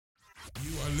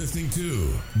listening to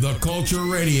The Culture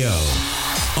Radio.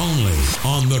 Only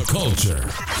on The Culture.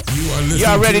 You are listening You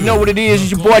already to know what it is.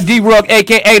 It's your boy Culture. D-Rug,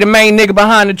 a.k.a. the main nigga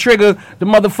behind the trigger, the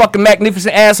motherfucking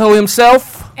magnificent asshole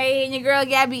himself. Hey, and your girl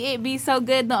Gabby, it be so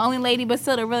good. The only lady, but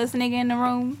still the realest nigga in the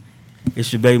room.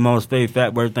 It's your baby mama's favorite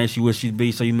fat bird. Thinks she wish she'd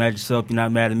be, so you mad yourself. You're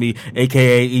not mad at me.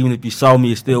 AKA, even if you saw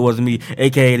me, it still wasn't me.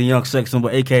 AKA the young sex symbol.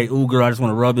 AKA, ooh girl, I just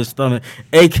want to rub his stomach.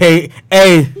 AKA,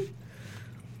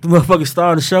 the motherfucking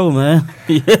star of the show, man.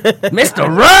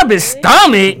 Mr. Rub his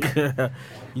stomach.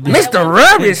 Mr.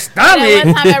 Rub his That stomach.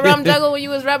 one time at Rum Juggle when you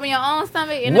was rubbing your own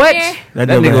stomach in What? the mirror. That That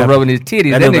never nigga was happened. rubbing his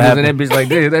titties. That That never nigga was in that happened. bitch like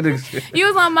this. That nigga. You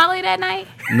was on Molly that night?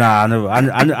 Nah, I never.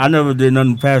 I never did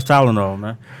nothing past Tylenol,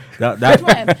 man. Which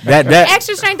one? That.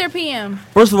 Extra strength or PM?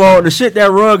 First of all, the shit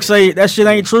that Rug say, that shit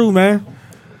ain't true, man.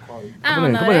 I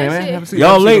don't know. Come on, that man. shit. Have a seat. Y'all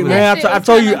Have a seat late, over man. shit I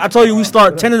was told you we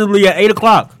start tentatively at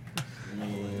 8:00.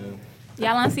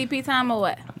 Y'all on CP time or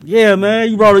what? Yeah, man.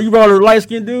 You brought a light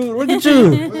skinned dude. Look at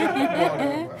you.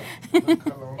 I'm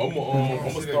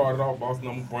gonna start it off, boss. And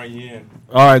I'm gonna bring you in.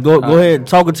 All right, go ahead.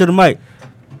 Talking to the mic.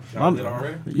 Y'all did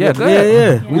already? Yeah, go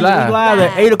ahead. Yeah. We live.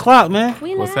 at 8:00, man.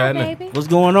 We What's live, happening? baby. What's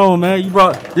going on, man? You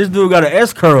brought this dude got an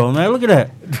S curl, man. Look at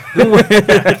that.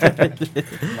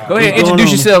 Go ahead.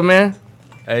 Introduce yourself, man.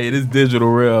 Hey, this Digital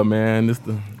Rell, man. This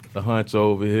the hunch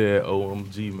over here at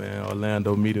OMG, man.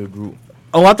 Orlando Media Group.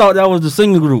 Oh, I thought that was the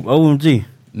singing group, OMG.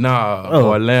 Nah,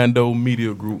 Oh. Orlando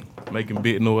Media Group. Making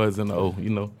big noise in the O, you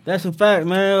know. That's a fact,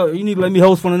 man. You need to let me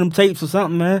host one of them tapes or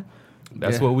something, man.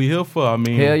 That's Yeah. what we here for. I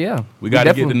mean, Hell yeah. We got to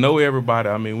get to definitely- know everybody.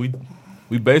 I mean,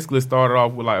 we basically started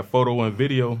off with like photo and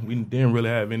video. We didn't really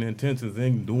have any intentions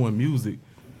in doing music,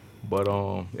 but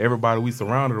everybody we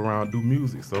surrounded around do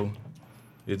music, so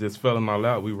it just fell in our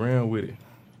lap. We ran with it.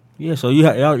 Yeah, so you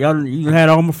had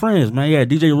all my friends, man. Yeah,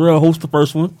 DJ Rell host the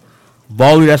first one.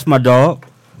 Volley, that's my dog.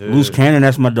 Yeah. Loose Cannon,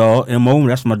 that's my dog. M.O.,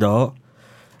 that's my dog.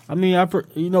 I mean,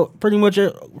 pretty much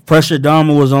Pressure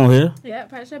Dama was on here. Yeah,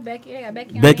 pressure. Becky. I got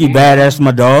Becky on Becky here. Badass,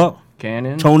 my dog.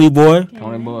 Cannon. Tony Boy.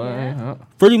 Tony Boy. Huh?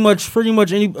 Pretty much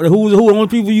any who the only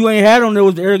people you ain't had on there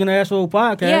was the Arrogant Asshole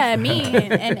podcast. Yeah, me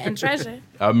and Treasure.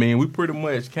 I mean, we pretty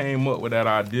much came up with that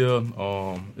idea.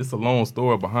 It's a long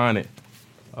story behind it.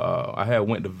 I had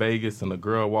went to Vegas and a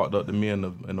girl walked up to me in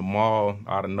the mall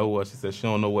out of nowhere. She said she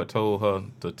don't know what told her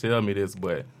to tell me this,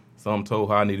 but some told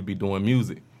her I need to be doing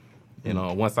music. And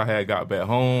once I had got back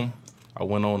home, I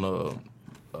went on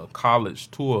a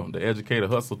college tour, the Educator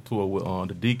Hustle tour with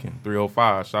the Deacon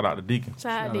 305. Shout out to Deacon.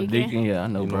 Shout out Deacon. Deacon. Yeah, I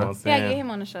know, You know what bro. I'm saying? Yeah, get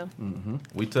him on the show.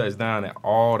 We touched down at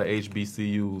all the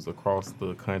HBCUs across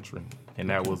the country, and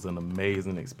that was an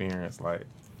amazing experience. Like,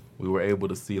 we were able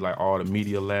to see like all the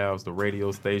media labs, the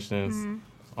radio stations,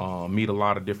 meet a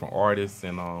lot of different artists.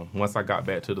 And once I got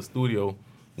back to the studio,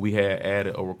 we had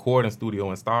added a recording studio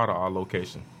and started our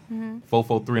location.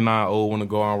 44390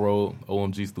 Winter on Road,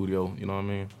 OMG Studio. You know what I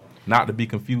mean? Not to be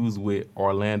confused with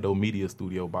Orlando Media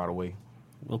Studio, by the way.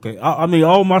 Okay, I mean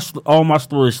all my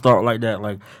stories start like that.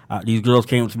 Like these girls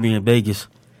came to me in Vegas.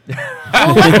 What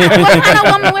kind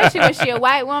of woman was she? Was she a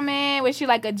white woman? Was she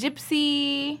like a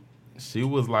gypsy? She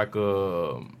was like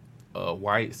a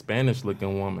white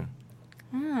Spanish-looking woman.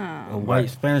 A white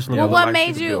Spanish Well, lady. what like made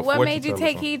she could be you? a What made you fortune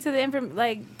take teller. heed to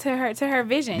the to her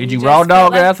vision? Did you just raw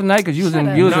dog felt her after night? Because you was in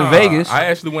Nah, Vegas. I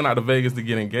actually went out to Vegas to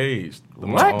get engaged.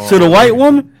 What? To the white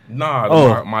woman? Nah,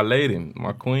 Oh. my lady,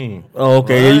 my queen. Oh,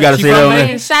 okay. Yeah, you gotta She say from that. on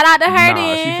Vegas? there. Shout out to her Nah,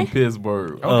 she then. from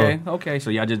Pittsburgh. Okay. So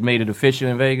y'all just made it official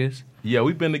in Vegas? Yeah,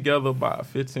 we've been together about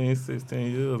 15,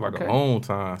 16 years, like Okay. a long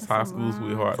time. It's high school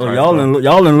sweetheart. Oh, type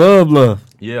y'all in love.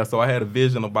 Yeah, so I had a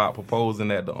vision about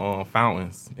proposing at the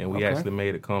fountains, and we Okay. actually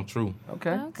made it come true.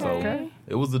 Okay. Okay.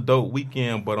 It was a dope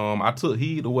weekend, but I took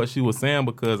heed to what she was saying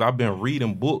because I've been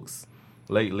reading books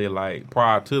lately, like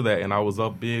prior to that, and I was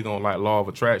up big on like law of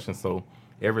attraction. So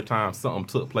every time something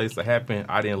took place or happened,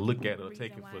 I didn't look at it or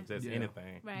take it for just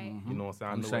anything. Right. You know what I'm saying?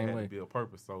 I I'm knew the it same had way. to be a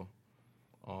purpose. So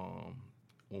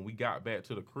when we got back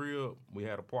to the crib, we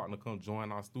had a partner come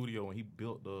join our studio, and he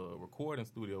built the recording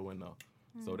studio in there.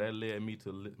 So that led me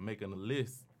to making a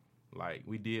list like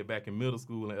we did back in middle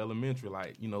school and elementary,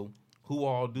 like, you know, who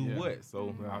all do what.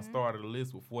 So I started a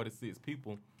list with 46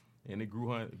 people, and it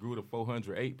grew to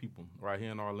 408 people right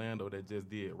here in Orlando that just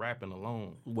did rapping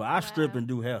alone. Well, I strip and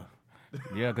do hair.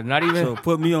 Yeah, because not even So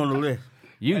put me on the list.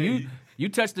 you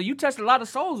touched a lot of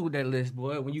souls with that list,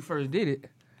 boy, when you first did it.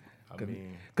 I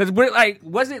mean, Because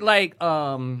was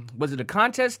it a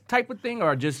contest type of thing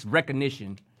or just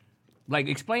recognition? Like,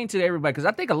 explain to everybody, because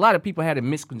I think a lot of people had it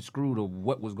misconstrued of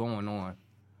what was going on.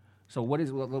 So what is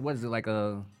it, like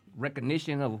a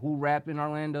recognition of who rap in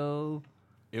Orlando?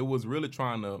 it was really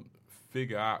trying to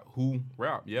figure out who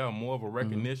rap. Yeah, more of a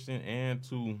recognition and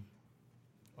to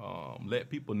let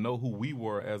people know who we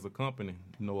were as a company.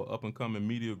 You know, an up and coming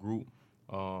media group.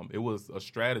 It was a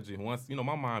strategy. Once, you know,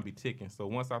 my mind be ticking. So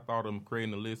once I thought of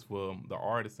creating a list for the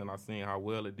artists and I seen how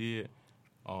well it did,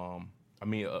 I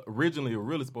mean, originally it was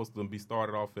really supposed to be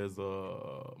started off as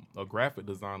a graphic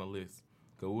designer list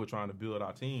because we were trying to build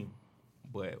our team.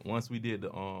 But once we did the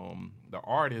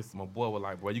artists, my boy was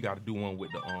like, "Boy, you got to do one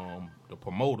with the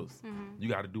promoters. You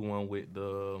got to do one with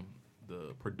the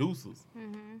producers."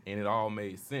 And it all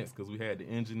made sense because we had the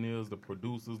engineers, the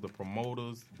producers, the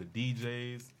promoters, the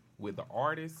DJs with the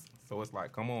artists. So it's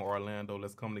like, come on, Orlando,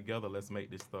 let's come together. Let's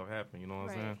make this stuff happen. You know what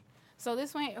I'm saying? So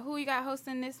this one, who you got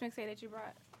hosting this mixtape that you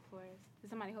brought for us? Is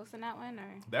somebody hosting that one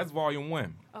or? That's volume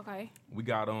 1. Okay. We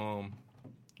got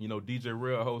you know, DJ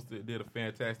Rell hosted, did a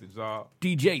fantastic job.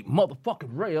 DJ motherfucking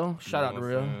Rell. Shout out to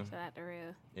Rell. Shout out to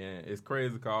Rell. And it's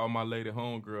crazy because all my lady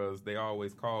homegirls, they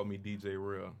always call me DJ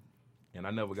Rell. And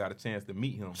I never got a chance to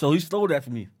meet him. So he stole that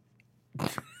from me.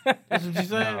 That's what you saying?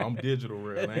 Nah, I'm digital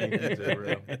Rell. I ain't DJ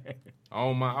Rell.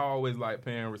 I always like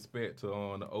paying respect to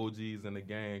the OGs in the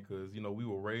game because, you know, we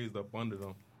were raised up under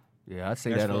them. Yeah, I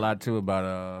say that a lot too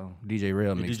about DJ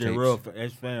Rell mixtapes. DJ Rell for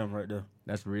S-Fam right there.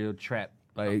 That's real trap.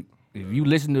 Like, if you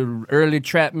listen to early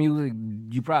trap music,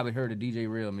 you probably heard a DJ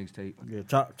Rell mixtape. Yeah,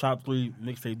 top 3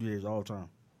 mixtape DJs all time.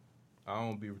 I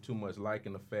don't be too much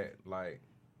liking the fact, like,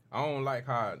 I don't like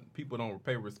how people don't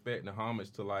pay respect and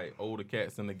homage to, like, older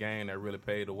cats in the game that really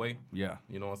paid the way. Yeah.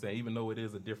 You know what I'm saying? Even though it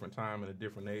is a different time and a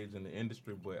different age in the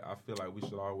industry, but I feel like we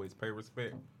should always pay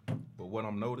respect. But what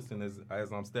I'm noticing is,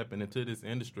 as I'm stepping into this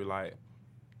industry, like,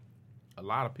 a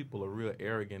lot of people are real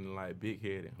arrogant and, like,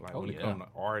 big-headed. Like, when it comes to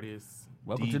artists,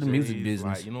 welcome DJs, to the music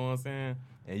business. Like, you know what I'm saying?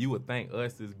 And you would think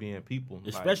us as being people.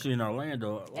 Especially in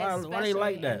Orlando. Why they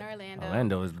like that?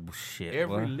 Orlando is shit.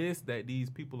 Every list that these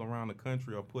people around the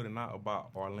country are putting out about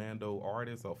Orlando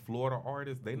artists or Florida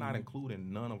artists, they not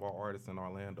including none of our artists in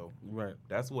Orlando. Right.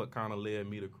 That's what kind of led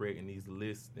me to creating these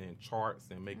lists and charts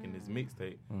and making this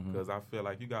mixtape because I feel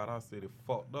like you got our city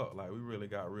fucked up. Like, we really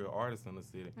got real artists in the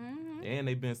city. And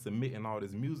they've been submitting all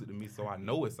this music to me, so I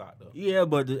know it's out there. Yeah,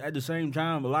 but at the same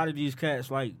time, a lot of these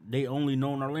cats, like, they only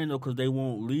know in Orlando because they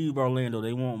won't leave Orlando.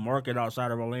 They won't market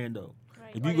outside of Orlando.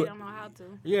 Right. Or they don't know how to.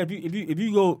 Yeah,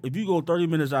 if you go 30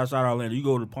 minutes outside Orlando, you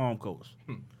go to Palm Coast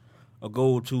or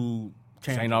go to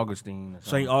St. Augustine.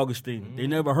 St. Augustine. They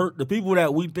never heard the people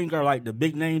that we think are like the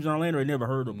big names in Orlando. They never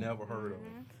heard of them. Never heard of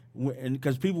them. And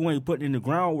because people ain't putting in the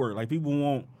groundwork, like people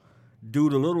won't do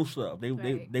the little stuff. They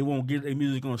won't get their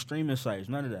music on streaming sites.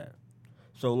 None of that.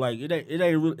 So like it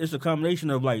ain't. It's a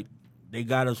combination of like they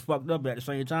got us fucked up at the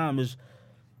same time as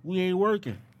we ain't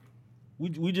working.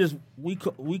 We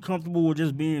comfortable with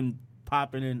just being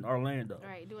popping in Orlando.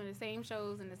 Right, doing the same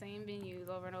shows in the same venues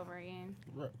over and over again.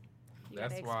 Right. You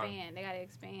gotta expand. They gotta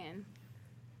expand.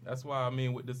 That's why, I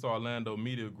mean, with this Orlando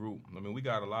media group, I mean, we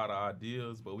got a lot of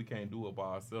ideas, but we can't do it by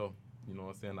ourselves. You know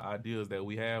what I'm saying? The ideas that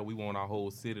we have, we want our whole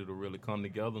city to really come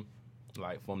together,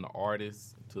 like from the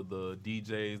artists to the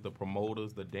DJs, the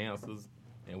promoters, the dancers,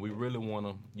 and we really want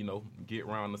to, you know, get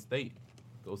around the state,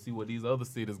 go see what these other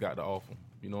cities got to offer.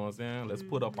 You know what I'm saying? Let's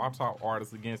put up our top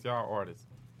artists against y'all artists.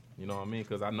 You know what I mean?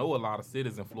 Because I know a lot of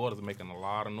cities in Florida is making a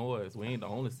lot of noise. We ain't the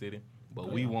only city,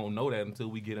 but we won't know that until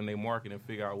we get in their market and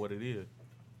figure out what it is.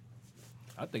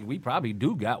 I think we probably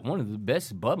do got one of the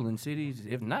best bubbling cities,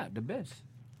 if not the best.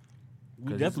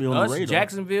 We definitely on the radar.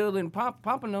 Jacksonville and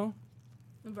Pompano.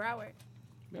 Broward.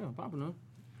 Yeah, Pompano.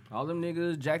 All them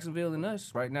niggas, Jacksonville and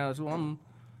us right now is who I'm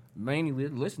mainly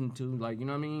listening to. Like, you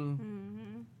know what I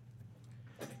mean?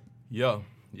 Yeah.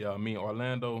 I mean,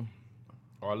 Orlando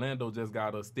just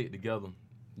got to stick together.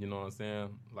 You know what I'm saying?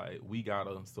 Like, we got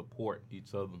to support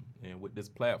each other. And with this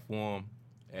platform,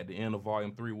 at the end of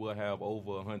Volume 3, we'll have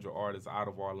over 100 artists out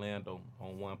of Orlando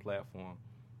on one platform.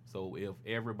 So if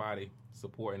everybody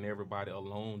supporting everybody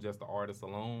alone, just the artists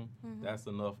alone, that's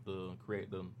enough to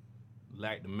create the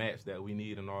match that we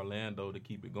need in Orlando to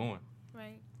keep it going.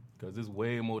 Right. Because there's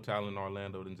way more talent in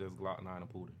Orlando than just Glock 9 and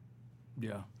Pootie.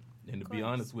 Yeah. And to be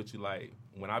honest with you, like,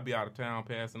 when I be out of town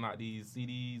passing out these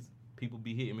CDs, people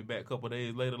be hitting me back a couple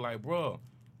days later like, bro,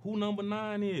 who number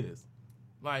 9 is?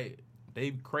 Like,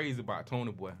 they crazy about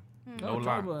Tony Boy. No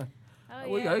lie. Tony Boy. Oh,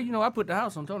 Well, yeah. you know, I put the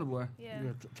house on Tony Boy. Yeah.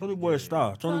 Tony Boy is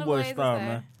star. Tony Boy is star,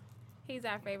 man. He's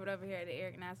our favorite over here at the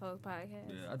Eric Nassholes podcast.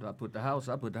 Yeah, I put the house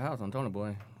on Tony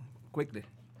Boy quickly.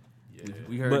 Yeah.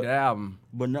 We heard the album.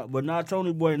 But now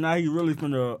Tony Boy, now he really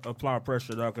finna apply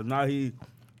pressure, though, because now he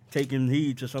taking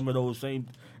heed to some of those same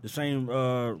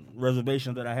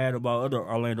reservations that I had about other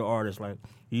Orlando artists. Like,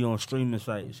 he on streaming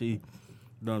sites.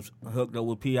 done hooked up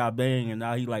with P.I. Bang, and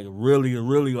now he like really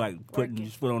like putting Working.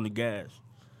 his foot on the gas.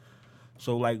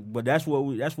 So like, but that's what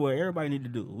everybody need to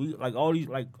do. We like all these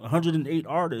like 108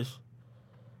 artists.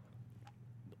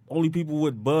 Only people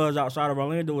with buzz outside of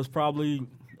Orlando is probably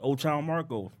Old Town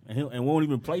Marco, and we won't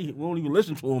even play. We won't even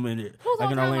listen to him in it. Who's like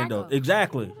Old in Town Orlando, Marco?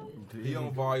 exactly. He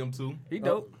on volume 2. He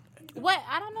dope. What?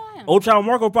 I don't know him. Old Town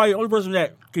Marco probably the only person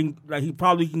that can like he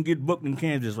probably can get booked in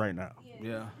Kansas right now.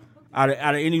 Yeah. Out of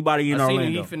anybody in I seen him.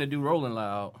 Orlando. He finna do Rolling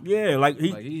Loud. Yeah, like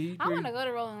he. Like he I want to go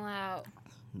to Rolling Loud.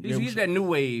 he's that new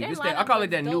wave. Their It's that, I lineup call it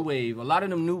is that new dope. wave. A lot of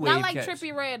them new wave Not like cats.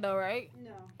 Trippie Red though, right?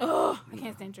 No. Ugh, I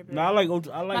can't stand Trippie Red. No, I like My Old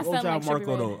son Town likes Marco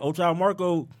Trippie though. Red. Old Town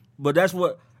Marco, but that's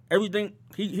what everything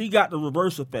he got the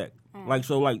reverse effect. Like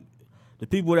so, like the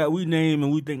people that we name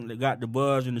and we think that got the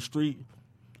buzz in the street,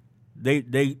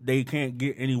 they can't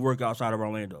get any work outside of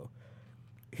Orlando.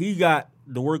 He got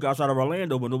the work outside of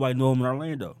Orlando, but nobody know him in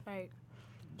Orlando. Right.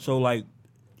 So like,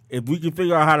 if we can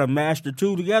figure out how to mash the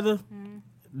two together,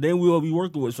 then we'll be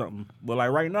working with something. But like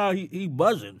right now, he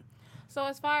buzzing. So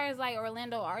as far as like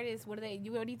Orlando artists, what do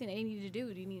you think they need to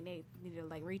do? Do you they need to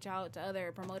like reach out to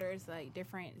other promoters like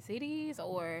different cities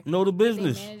or Know the get their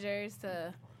business. managers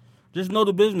to? Just know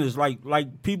the business.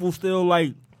 Like people still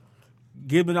like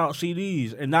giving out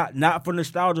CDs and not for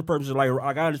nostalgia purposes. Like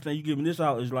I understand you giving this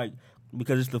out is like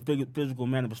because it's the physical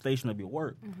manifestation of your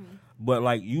work. But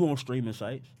like you on streaming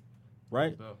sites,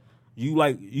 right?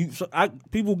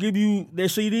 People give you their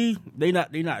CD. They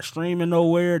not streaming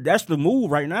nowhere. That's the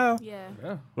move right now. Yeah.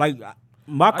 Yeah. Like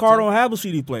my car tell- don't have a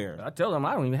CD player. I tell them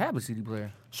I don't even have a CD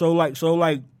player. So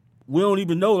like we don't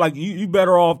even know. Like you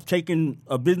better off taking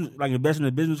a business, like investing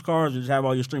in business cards and just have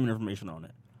all your streaming information on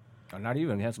it. Or not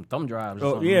even have some thumb drives. Or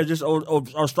So something. yeah, just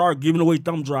or start giving away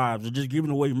thumb drives or just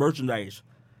giving away merchandise.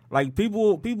 Like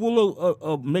people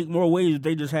will make more ways if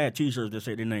they just had T-shirts that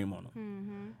say their name on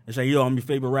them and say, "Yo, I'm your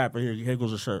favorite rapper. Here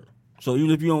goes a shirt." So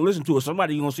even if you don't listen to it,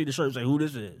 somebody gonna see the shirt and say, "Who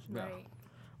this is?" Right.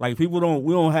 Like we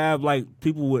don't have like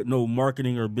people with no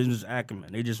marketing or business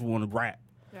acumen. They just want to rap.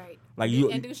 Right. Like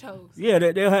and do shows. Yeah,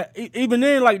 they'll have, even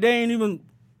then like they ain't even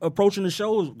approaching the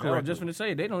shows I was correctly. just gonna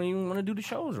say they don't even want to do the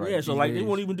shows right. Yeah, so these like they days.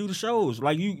 won't even do the shows.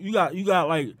 Like you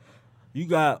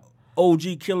got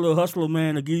OG Killer Hustler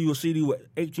Man to give you a CD with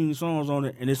 18 songs on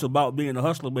it, and it's about being a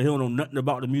hustler, but he don't know nothing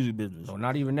about the music business. So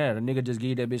not even that. A nigga just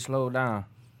give that bitch slow down.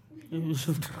 It's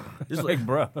It's like,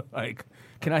 bruh, like,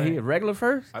 can I hear it regular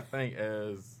first? I think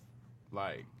as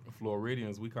like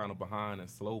Floridians, we kind of behind and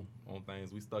slow on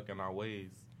things. We stuck in our ways.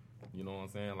 You know what I'm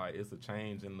saying? Like it's a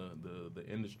change in the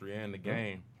industry and the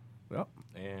game. Yep.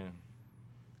 And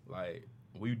like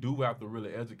we do have to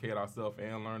really educate ourselves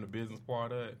and learn the business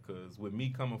part of it. Because with me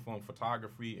coming from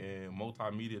photography and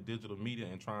multimedia, digital media,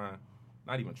 and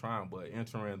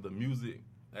entering the music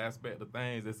aspect of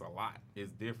things, it's a lot.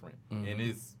 It's different, and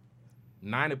it's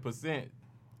 90%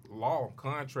 law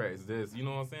contracts. That's, you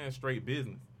know what I'm saying, straight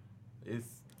business. It's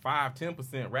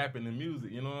 5-10% rapping and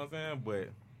music. You know what I'm saying, but.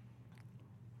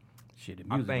 Shit, the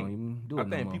I music think don't even do it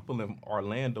no more. people in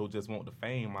Orlando just want the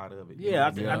fame out of it. you yeah, know?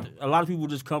 I think a lot of people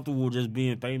just comfortable with just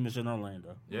being famous in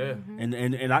Orlando. Yeah.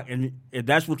 And if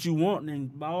that's what you want, then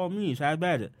by all means, have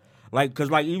at it. Like,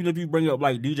 cause like even if you bring up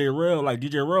like DJ Rell, like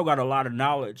DJ Rell got a lot of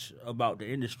knowledge about the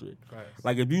industry. Facts.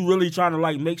 Like if you really trying to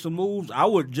like make some moves, I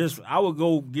would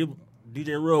go give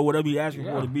DJ Rell whatever he asking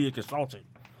for to be a consultant.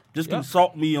 Just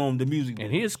consult me on the music.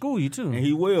 And he'll school you too. and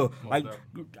he will. Like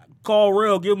definitely. call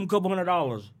Rell, give him a couple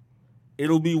 $100.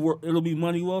 It'll be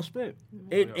money well spent.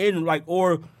 And like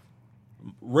or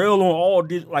Rell on all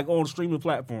like on streaming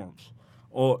platforms.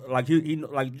 Or like he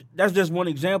like that's just one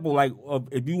example. Like of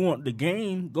if you want the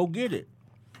game, go get it.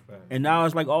 Facts. And now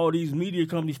it's like all these media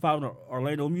companies popping up.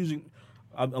 Orlando Media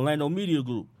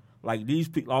Group. Like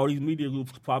all these media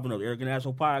groups popping up. Eric and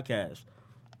Asshole Podcast,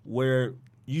 where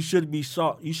you should be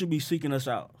seeking us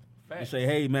out and Facts. say,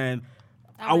 hey man,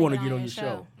 I wanna want to get on your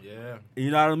show. Yeah. You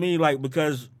know what I mean? Like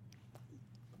because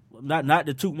not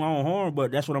to toot my own horn,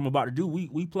 but that's what I'm about to do.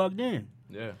 We plugged in.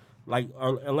 Yeah. Like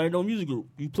Orlando Music Group,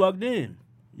 you plugged in.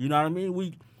 You know what I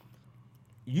mean?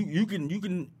 You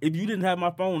can if you didn't have my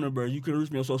phone number, you can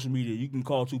reach me on social media. You can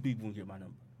call 2 people and get my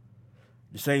number.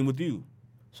 The same with you.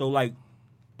 So like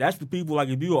that's the people. Like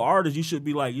if you're an artist, you should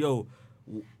be like, yo,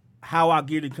 how I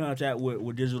get in contact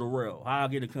with Digital Rell, how I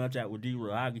get in contact with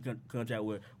D-Rell, how I get in contact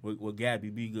with Gabby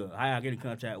B Good, how I get in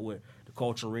contact with the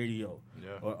Culture Radio,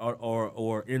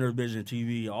 or Intervision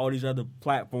TV, all these other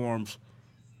platforms.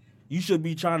 You should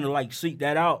be trying to like seek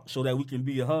that out so that we can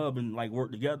be a hub and like work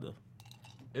together.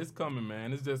 It's coming,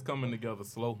 man. It's just coming together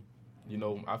slow. You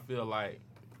know, I feel like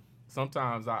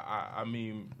sometimes I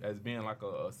mean, as being like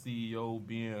a CEO,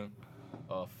 being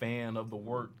a fan of the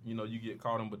work, you know, you get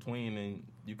caught in between, and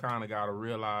you kind of gotta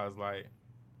realize, like,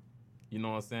 you know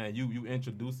what I'm saying, you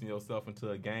introducing yourself into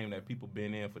a game that people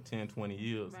been in for 10, 20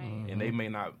 years, Right. and they may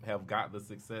not have got the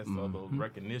success or the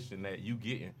recognition that you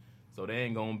getting. So they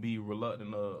ain't gonna be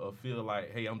reluctant or feel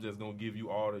like, hey, I'm just gonna give you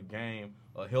all the game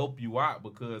or help you out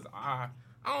because I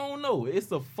don't know. It's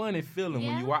a funny feeling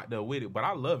when you out there with it, but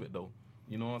I love it though.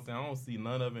 You know what I'm saying? I don't see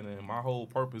none of it, and my whole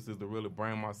purpose is to really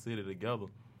bring my city together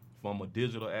from a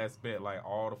digital aspect, like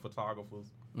all the photographers,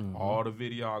 all the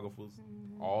videographers,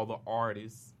 all the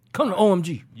artists. Come to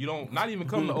OMG. You don't not even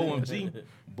come to OMG,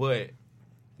 but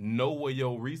know where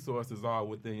your resources are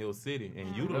within your city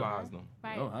and utilize them.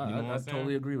 Right. Oh, You know what I I'm saying?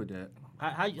 totally agree with that.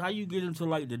 How you get into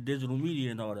like the digital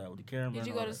media and all that with the camera? Did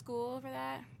you and all go to that? school for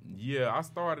that? Yeah, I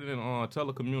started in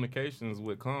telecommunications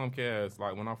with Comcast,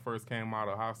 like when I first came out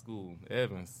of high school,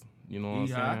 Evans. You know what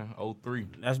E-High? I'm saying? 03.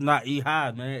 That's not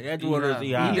E-High, man. Edgewater's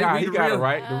E-High. E-High. E-High. He got it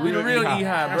right. We the real E-High,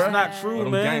 That's bro. not true,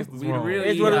 Them man. gangsters We the wrong. real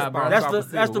Edgewater- E-High, bro. that's South the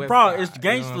City, that's the West problem. Side, It's you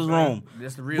know gangsters what I'm wrong.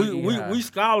 That's the real We E-High.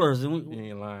 scholars and You we.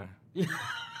 ain't lying.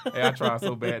 Hey, I tried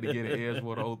so bad to get in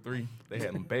Edgewater 03. They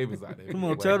had them babies out there. Come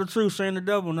on, tell the truth, shame the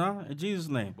devil now, in Jesus'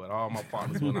 name. But all my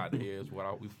partners went out to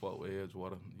Edgewater. We fuck with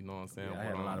Edgewater. You know what I'm saying? Yeah, I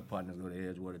had a lot of partners go to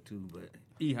Edgewater too, but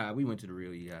E-High, we went to the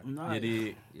real E-High. Nah, You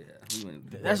did. Yeah, we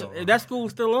went. That's that school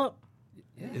still up.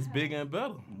 It's bigger and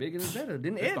better. Bigger and better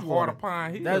than It's the heart Edgewater. of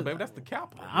Pine Hill, That's- baby. That's the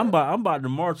capital. I'm about to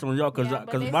march on y'all because Yeah,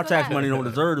 but they my still tax got- money don't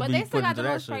deserve to But be they still put got into the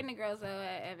that most shit. pregnant girls though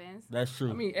at Evans. That's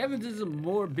true. I mean, Evans is a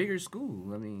more bigger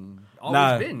school. I mean, always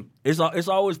Nah, been. it's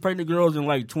always pregnant girls and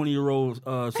like 20-year-old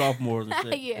sophomores and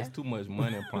shit. Yeah. It's too much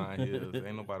money in Pine Hills.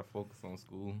 Ain't nobody focus on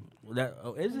school.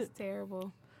 Is It's it?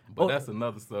 terrible. But that's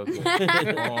another subject.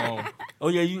 Oh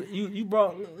yeah, you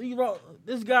brought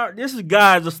this guy. This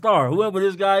guy is a star. Whoever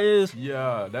this guy is,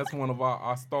 Yeah, that's one of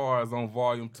our stars on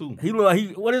Volume 2. he look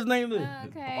like what his name is.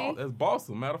 Okay. That's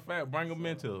Boston. Matter of fact, bring him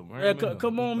into it. Yeah,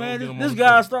 come on, man. This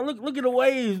guy a star. Look at the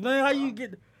waves, man. How you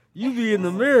get? You be in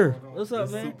the mirror. What's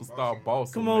up, man? Superstar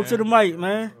Boston. Come on man. to the mic,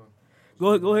 man.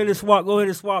 Go ahead and swap. Go ahead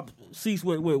and swap seats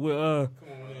with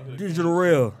Digital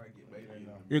Rell.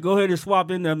 Yeah, go ahead and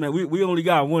swap in there, man. We only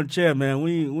got one chair, man.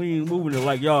 We ain't moving it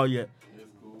like y'all yet.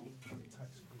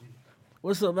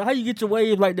 What's up, man? How you get your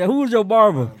waves like that? Who was your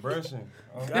barber? Brushing.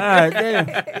 God damn.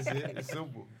 That's it. It's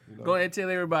simple. You know. Go ahead and tell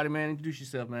everybody, man. Introduce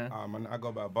yourself, man. I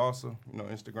go by Bossa. You know,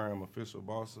 Instagram official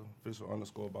Bossa,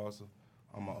 official_Bossa.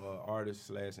 I'm an artist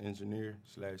 / engineer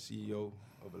 / CEO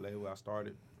of a label I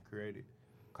started, created,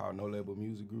 called No Label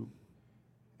Music Group.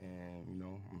 And, you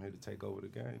know, I'm here to take over the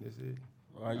game. That's it.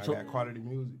 All right, I so got quality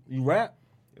music. you rap?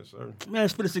 Yes, sir. Man,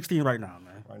 spit a 16 right now,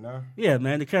 man. Right now? Yeah,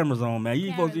 man, the camera's on, man.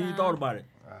 You supposed to, you Camera's thought on. about it.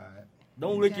 All right.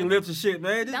 Don't lick your lips and shit,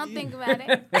 man. This- Don't you- think about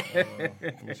it.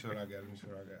 Let me show what I got.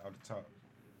 Off the top.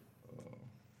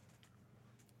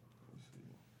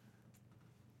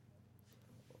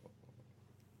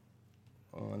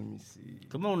 Let me see.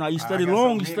 Come on now, you I study got long,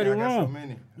 so you many, study I got so long.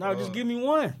 many. Now just give me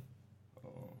one.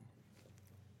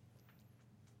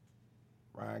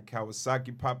 Ryan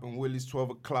Kawasaki popping Willie's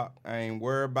 12 o'clock. I ain't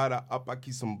worried about a up, I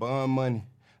keep some bun money.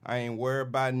 I ain't worried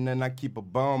about nothing, I keep a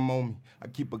bum on me. I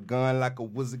keep a gun like a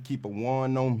wizard, keep a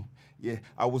one on me. Yeah,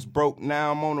 I was broke,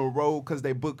 now I'm on the road cause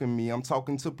they booking me. I'm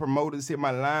talking to promoters, hit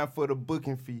my line for the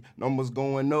booking fee. Numbers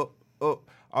going up.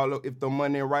 All up, if the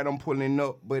money right, I'm pulling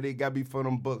up, but it got be for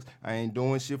them bucks. I ain't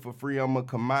doing shit for free, I'm a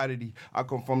commodity. I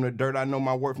come from the dirt, I know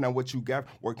my worth, now what you got?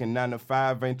 Working 9 to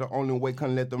 5 ain't the only way,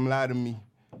 can't let them lie to me.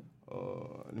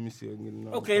 Let me see if I can get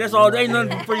another. Okay, that's all. Ain't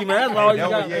nothing for free, man. That's all you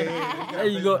got. There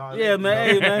you go. Yeah, man.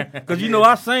 Hey, man. Because you know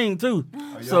I sing too.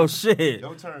 So shit.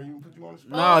 Your turn, you put you on the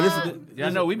spot. Nah, this is. Yeah, I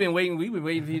know we've been waiting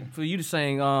for you to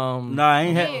sing. Nah, I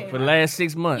ain't had. Yeah. For the last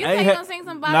 6 months. You I ain't think had- gonna sing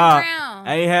some Bobby Nah, Brown?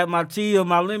 I ain't had my tea or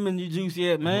my lemon juice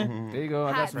yet, man. There you go.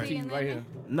 I got Hot some tea tea and right here. lemon.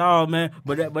 No, man.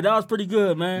 But that was pretty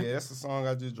good, man. Yeah, that's the song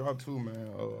I just dropped too, man.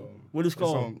 What it's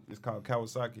called? It's called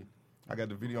Kawasaki. I got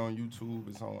the video on YouTube.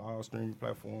 It's on all streaming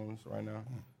platforms right now.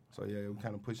 So yeah, we're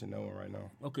kind of pushing that one right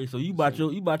now. Okay, so you bought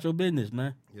your business,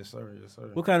 man. Yes, sir. Yes, sir.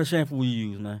 What kind of shampoo you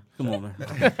use, man? Come on, man.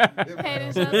 Head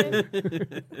and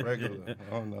shoulders. Regular. I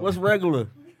don't know. What's regular?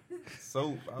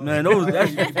 soap? Man, those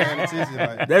that's you paying attention.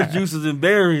 Like, that's juices and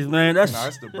berries, man. That's nah,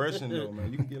 it's the brushing though,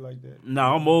 man. You can get like that.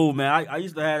 Nah, I'm old, man. I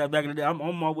used to have that back in the day. I'm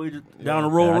on my way down the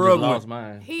road I just rubbing. lost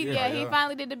mine. He Yeah.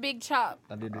 finally did the big chop.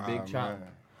 I did the big Ah, chop. man.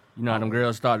 You know how them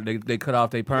girls started. They cut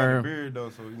off their You got a perm. beard though,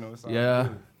 so you know it's all Yeah.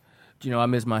 good. You know, I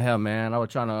miss my hair, man. I was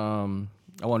trying to.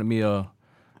 I wanted me a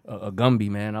Gumby,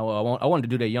 man. I wanted to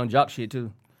do that Young Jock shit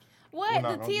too. What?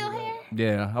 Well, The nah, teal don't do that.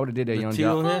 hair? Yeah, I would have did that The Young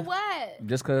teal Jock. hair? For what?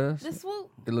 Just cause The swoop?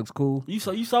 it looks cool. You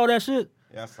saw that shit?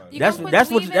 Yeah, I saw You it. gonna put That's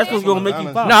the what weave in that's what's it? gonna make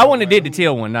you pop. No, I wouldn't have did the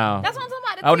teal one now. That's what I'm talking about.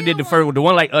 I would have did the first, the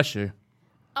one like Usher.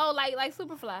 Oh, like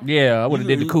Superfly. Yeah, I would have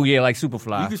did the cool, yeah, like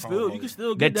Superfly. You can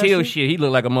still get That Teal shit, he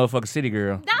looked like a motherfucking city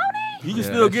girl. Don't he? You can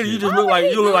still get it. You just look like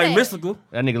that? mystical.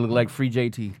 That nigga look like Free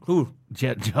JT. Who?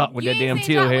 Jock with You that ain't damn seen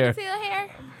teal Jock with hair. the teal hair?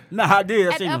 Nah, I did.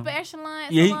 I At the seen upper him. echelon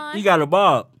Yeah, salon? he got a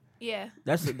bob. Yeah.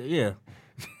 That's it. Yeah.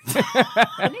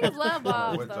 Niggas love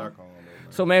bobs, What though. Jock on, though,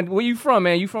 man? So, man, where you from,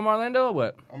 man? You from Orlando or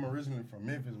what? I'm originally from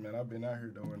Memphis, man. I've been out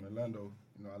here though in Orlando.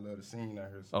 You know, I love the scene out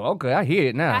here. So. Oh, okay, I hear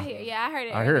it now. I heard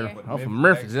it. I heard earlier. it. I'm from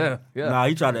Memphis, yeah. Nah,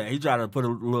 he tried to put a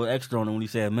little extra on it when he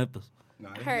said Memphis.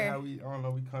 Nah, this Her. is how we, I don't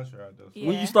know, we country out there. So. Yeah.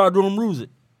 When you start doing music?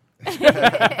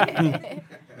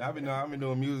 I've been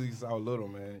doing music since I was little,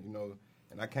 man. You know,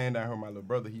 and I came down here with my little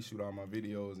brother. He shoot all my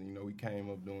videos, and you know, we came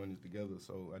up doing it together.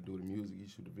 So I do the music, he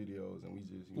shoot the videos, and we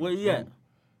just. You know, Where he at?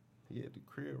 He at the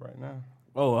crib right now.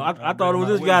 Oh, I I thought it was bring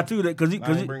this him guy out too. That because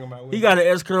I ain't bring him out with he me. got an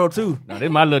S curl too. Now, this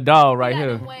my little dog right Got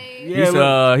here. them waves.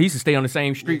 Yeah, He used to stay on the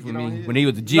same street Yeah, with get on me his- when he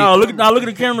was a G. No, look at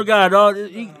the camera guy, dog.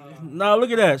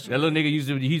 Look at that. That little nigga used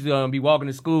to be walking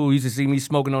to school. He used to see me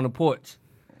smoking on the porch.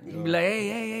 He'd be like,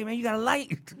 hey, man, you got a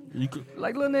light. You could,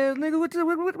 Like, little ass nigga,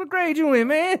 what grade you in,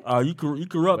 man? you But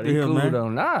corrupted he him, cool man. though.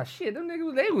 Nah, shit, them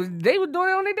niggas, they was doing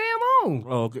it on their damn own.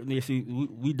 Oh, okay. Yeah, see,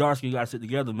 we dark skin gotta sit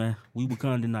together, man. We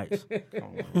Wakanda nights.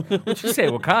 What you say,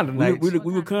 Wakanda nights? we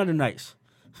Wakanda nights.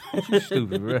 You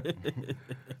stupid, bro.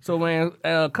 So, man,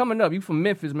 coming up, you from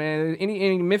Memphis, man.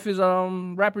 Any Memphis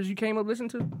rappers you came up listening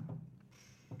to?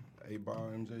 A-Ball,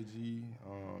 MJG,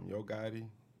 Yo Gotti,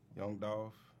 Young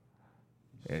Dolph.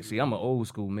 Yeah, see, I'm an old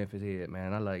school Memphis head,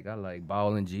 man. I like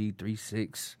Ball and G,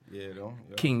 3-6, Yeah, though.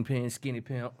 Yeah. Kingpin, Skinny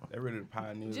Pimp. They're really the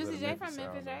pioneers. Juicy of the J from sound,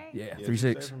 Memphis, though. right? Yeah, Yeah, 3-6.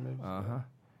 Juicy J from Memphis. Uh huh.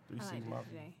 3-6 I like Mafia.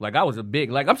 Juicy J. Like I was a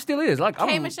big, like I'm still is. Like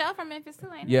K I'm. Michelle from Memphis too,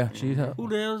 ain't it? Yeah, she's her. Who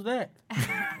the hell is that?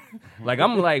 Like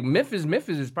I'm like Memphis.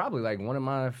 Memphis is probably like one of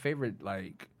my favorite.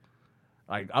 Like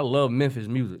I love Memphis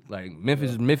music. Like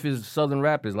Memphis Southern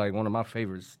rap is like one of my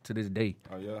favorites to this day.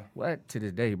 Oh, yeah. What to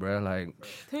this day, bro? Like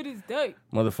To this day.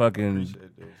 motherfucking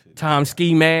Appreciate that shit. Tom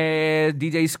Ski Mask,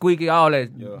 DJ Squeaky, all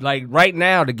that. Yeah. Like right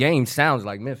now, the game sounds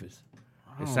like Memphis.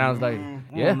 It sounds like I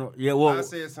yeah. don't know. Yeah, I well,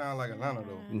 say it sound like Atlanta,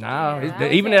 though. Nah, Yeah, it's I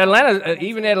even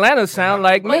say- Atlanta sound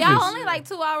like But Memphis. y'all only like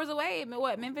 2 hours away.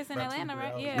 What, Memphis and About Atlanta, 2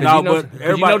 right? hours. Yeah. 'Cause No, you know, but 'cause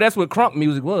everybody- you know that's what crunk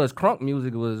music was. Crunk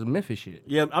music was Memphis shit.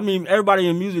 yeah. I mean, everybody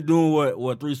in music doing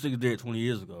what 3-6 did 20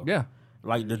 years ago. Yeah.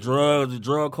 Like the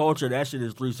drug culture, that shit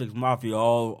is 3-6 Mafia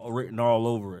all written all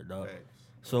over it, dog. Facts.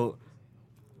 So,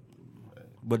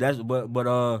 but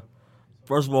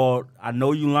first of all, I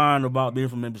know you lying about being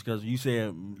from Memphis because you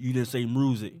said you didn't say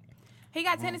music. He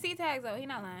got Tennessee tags, though. He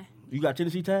not lying. You got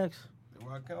Tennessee tags? That's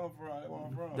where I come from. That's where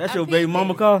I'm from. That's I your peeped baby it.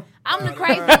 mama car? I'm the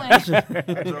crazy one.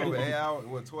 I drove 8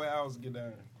 hours, 12 hours to get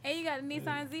down. And you got a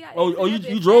Nissan Z. Oh, That you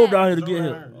bitch drove fast. down here to Drove get down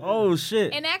here. here, yeah. Oh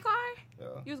shit! In that car? Yeah.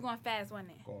 You was going fast, wasn't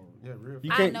it? Going, yeah, real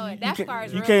You I can't- know it. you That can't- car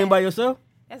is You real came fast. by yourself?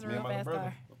 That's a Me real and my fast brother.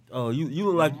 car. Oh, you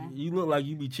look like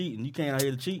you be cheating. You came out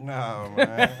here to cheat. Nah,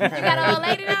 man. You got an old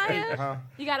lady down here? Huh?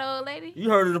 You got an old lady? You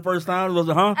heard it the first time. It was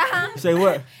a huh? Uh-huh. You say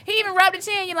what? He even rubbed the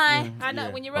chin, you lying. I know.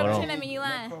 Yeah. When you rub Hold the on. chin, I mean you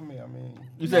lying. Come here, I mean.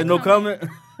 You said no comment.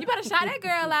 You better shout that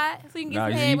girl out so you can get Nah,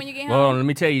 some head when you get well, home. let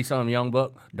me tell you something, young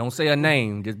buck. Don't say her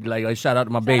name. Just be like, shout out to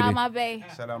my Shout baby. out my bae.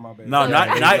 Shout out my baby. No, So- now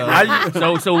you.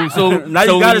 So Now you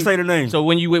so gotta when say the name. So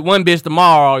when you with one bitch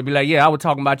tomorrow, you be like, yeah, I was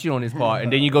talking about you on this part,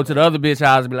 and then you go to the other bitch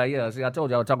house and be like, yeah, see, I told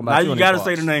you I was talking about Now you you on gotta this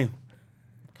say part. the name.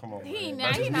 Come on. He man.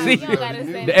 not, he That's not, just you me. don't gotta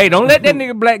say Hey, don't let that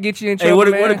nigga black get you in Hey, trouble,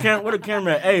 what man. a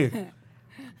camera at? Hey,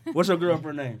 what's your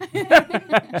girlfriend name?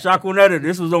 Shakunetta.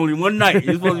 This was only one night.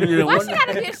 You supposed to be there Why one she night.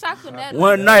 gotta be a shakunetta?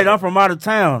 One night. I'm from out of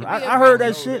town. I heard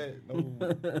that No, shit.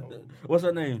 no. What's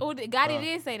her name? Oh, Gotti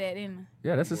did say that, didn't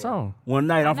Yeah, that's a song. One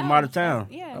night. I'm he? from No, out of town.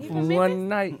 Yeah, he From from Memphis. one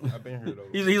night. I've been here, though.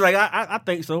 He's like, I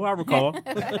think so. I recall.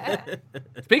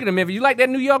 Speaking of Memphis, you like that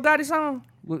New York Gotti song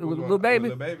with Lil Baby?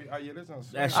 Lil Baby. Oh, yeah, that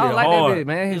sounds That I don't shit like hard. that bitch,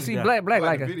 man. This See, guy. black I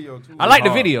like the her. video, too. I like the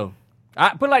hard. video. I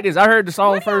put it like this. I heard the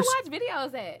song Where do y'all first watch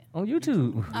videos at? on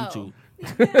YouTube. Oh.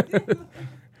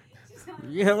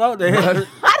 Yeah, hello there. I don't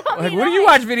Like, be what do you knowing.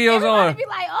 watch videos Everybody on? be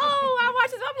like, oh, I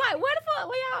watch this. I'm like, where the fuck?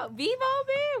 Where y'all? Vivo,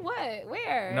 man? What?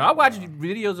 Where? No, I watch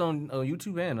videos on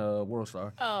YouTube and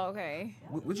WorldStar. Oh, okay.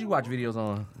 What you watch videos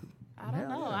on? I don't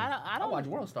know. I I don't. watch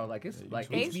WorldStar like it's like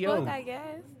Facebook, HBO. I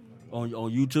guess. on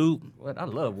YouTube. What? I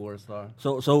love WorldStar.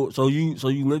 So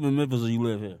you live in Memphis or you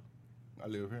live here? I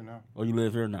live here now. Or you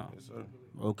live here now? Yes, sir.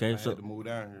 Okay, I so had to move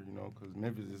down here, you know, because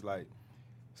Memphis is like,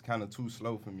 it's kind of too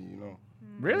slow for me, you know.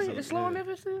 Really? So, It's slow in yeah.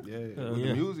 Memphis too? Yeah, Hell with yeah.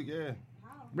 the music, yeah.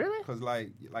 Really? Cause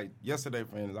like yesterday,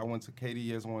 for instance, I went to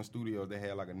KDS1 Studios. They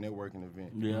had like a networking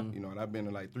event. Yeah. You know, and I've been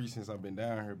to like 3 since I've been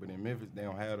down here. But in Memphis, they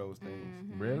don't have those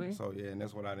things. Really? So yeah, and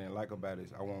that's what I didn't like about it.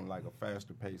 I want like a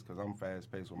faster pace, cause I'm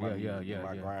fast paced with my Yeah, music and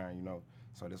my yeah. grind. You know,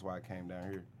 so that's why I came down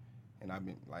here. And I've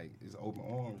been like, it's open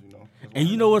arms. You know. That's And why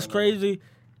you I know what's came down here. crazy?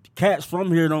 Cats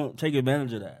from here don't take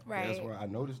advantage of that. Right. That's why I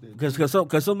noticed that.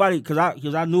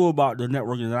 Because I knew about the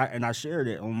networking and I shared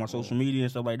it on my social media and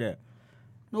stuff like that.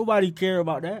 Nobody care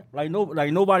about that.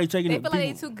 Nobody taking They it. feel like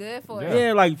they too good for it.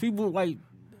 Yeah, like people like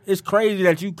it's crazy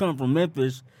that you come from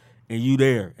Memphis and you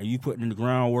there and you putting in the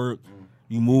groundwork,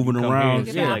 you moving Come here around. and Look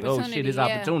at see the like, oh shit, it's yeah.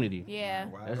 opportunity. Yeah.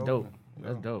 Wide That's open. dope. Yeah.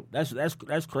 That's dope.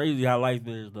 That's crazy how life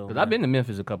is though. Cause man. I've been to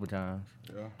Memphis a couple times.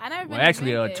 Yeah. I never been Well, to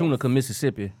actually, Memphis. Tunica,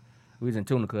 Mississippi. We was in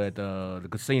Tunica at the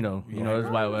casino. You know, it's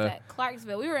Where like was that?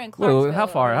 Clarksville. We were in Clarksville. well, how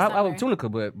far? over the I was summer. Tunica,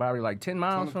 but probably like 10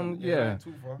 miles from. Tunica, Yeah, ain't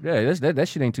too far. yeah. That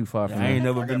shit ain't too far from. I ain't here.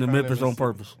 never I been got to family Memphis in on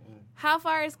purpose. How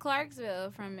far is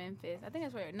Clarksville from Memphis? I think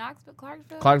that's where Knoxville,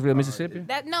 Clarksville. Clarksville, Mississippi.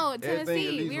 That no, Everything at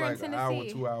Tennessee. least We were in like an hour,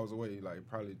 Tennessee. 2 hours away, like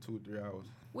probably 2 or 3 hours.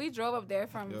 We drove up there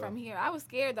from here. I was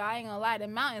scared though. I ain't gonna lie. The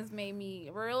mountains made me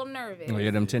real nervous. Oh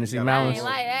yeah, them Tennessee Yeah, I mountains. ain't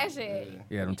like that shit.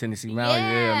 Yeah, them Tennessee mountains. Yeah,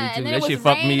 me too. and then That it shit was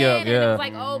fucked me up. raining, And it Yeah, was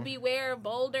like, oh, beware of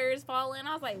boulders falling.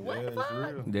 I was like, what Yeah, the it's fuck?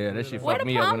 real. yeah, that shit Where fucked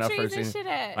the me up palm when I trees first and seen.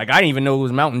 shit at? Like I didn't even know it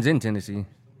was mountains in Tennessee.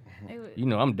 It was- You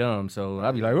know, I'm dumb, so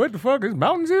I'd be like, what the fuck? There's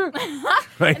mountains here?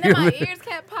 and then my ears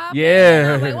kept popping. Yeah. And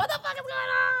I was like, what the fuck is going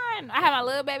on? I had my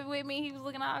little baby with me. He was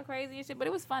looking all crazy and shit, but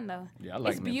it was fun though. Yeah, I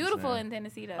like It's Memphis, beautiful man. in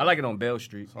Tennessee though. I like it on Bell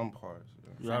Street. Some parts.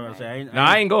 You know what I'm saying? No,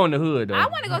 I ain't going to hood though. I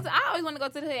want to go to. I always want to go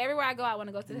to the hood. Everywhere I go, I want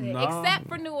to go to the hood. No. Except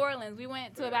for New Orleans. We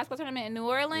went to a basketball tournament in New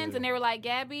Orleans, and they were like,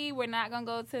 "Gabby, we're not gonna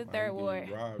go to the Third Ward."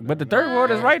 But the Third Ward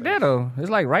is right there though. It's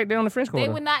like right there on the French They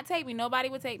Quarter. would not take me. Nobody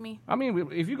would take me. I mean,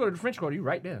 if you go to the French Quarter, you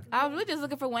right there. I was really just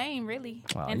looking for Wayne, really,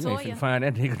 Wow, and you ain't finna Toya, find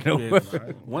that nigga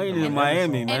nowhere. Wayne is in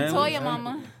Miami, man. and Toya,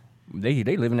 mama. They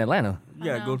live in Atlanta. You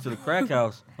gotta I go know. to the crack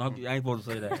house. I ain't supposed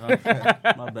to say that.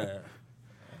 Huh? My bad.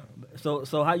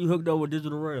 So how you hooked up with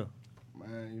Digital Rell?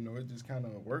 Man, you know, it just kind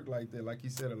of worked like that. Like you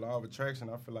said, a law of attraction.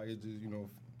 I feel like it just, you know,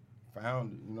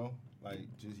 found it, you know. Like,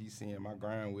 just he seeing my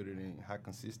grind with it and how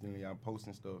consistently I'm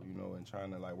posting stuff, you know, and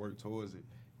trying to, like, work towards it.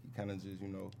 He kind of just, you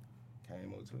know,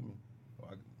 came up to me. So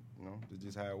you know, that's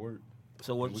just how it worked.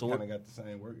 So We kind of got the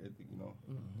same work ethic, you know.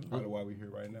 Probably why we here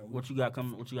right now. what you got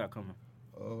coming? What you got coming?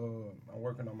 I'm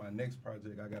working on my next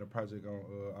project. I got a project on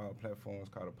our platforms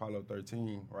called Apollo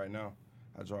 13 right now.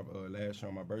 I dropped last year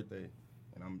on my birthday,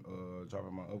 and I'm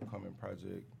dropping my upcoming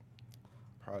project.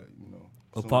 Probably, you know.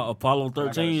 soon. Apollo And I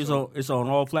got a 13 show. it's on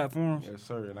all platforms. Yes,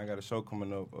 sir. And I got a show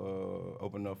coming up,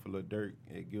 open up for Lil Durk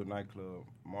at Guild Nightclub,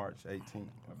 March 18th,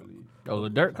 I believe. Oh, the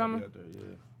Dirt I'll coming? be out there,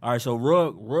 yeah. All right, so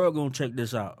Rug gonna check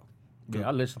this out. Yeah,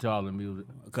 I listen to all the music.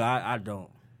 Cause I don't.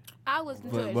 I listen to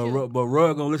But it. but, too. Rug, but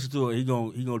Rug gonna listen to it. He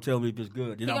gonna tell me if it's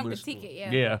good. Then He I'm gonna listen critique to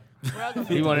it, Yeah. Rug gonna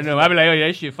He want to know. I be like, oh yeah,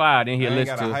 that shit fire. Then I he'll ain't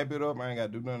listen gotta to it. hype it up. I ain't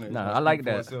gotta do none of that. Nah, It's I like speak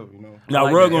that. for itself, you know. Now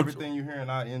like Rug that. gonna Everything you hearing,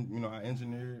 I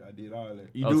engineered. I did all that.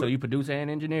 you Oh, do so it. you produce and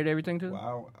engineered everything too?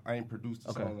 Well, I ain't produced the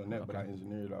Okay, songs on that, but I okay.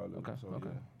 engineered all of it. Okay, So, okay.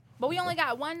 yeah. But we only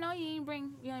got one. No, you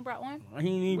only brought one. He ain't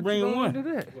even What bring you gonna one. do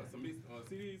that? What, some of these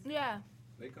CDs? Yeah.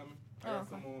 They coming? Oh, I got okay.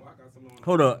 some on.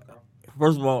 Hold up.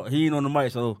 First of all, he ain't on the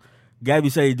mic, so Gabby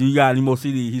say, "Do you got any more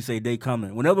CDs?" He say, "They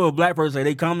coming." Whenever a black person say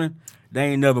they coming, they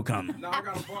ain't never coming. No, I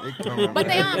got a bar. But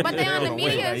they on the Yeah,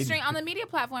 media wait. stream on the media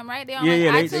platform, right? They on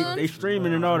Yeah, like yeah, iTunes. they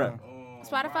streaming and all that.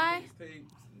 Spotify? My mixtape,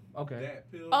 Okay.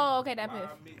 Dat Pill, Oh, okay, that my piff.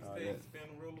 mixtape,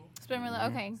 Spinrilla, Spinrilla.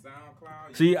 Okay.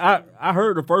 SoundCloud. See, I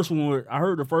heard the first one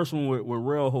with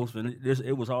Rell hosting.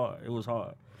 It was hard. It was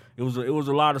hard. It was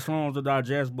a lot of songs to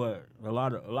digest, but a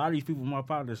lot of these people my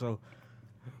partner. So,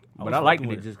 But I liked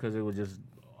it just because it was just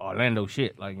Orlando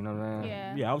shit. Like, you know what I'm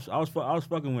saying? Yeah. Yeah, I was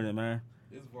fucking with it, man.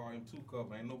 This volume 2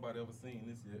 cover. Ain't nobody ever seen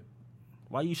this yet.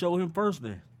 Why you show him first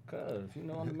then? Cause you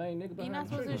know I'm the main nigga. You're not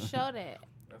supposed to show that.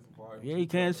 That's volume Yeah, 2 you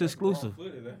can. It's cover. exclusive. Raw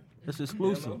footage, It's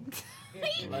exclusive. Like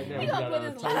that, He we gonna got put a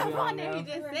his Toby laugh on there. there. He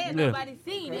just said Yeah. nobody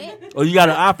seen it. Oh, you got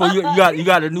an iPhone? You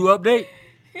got a new update?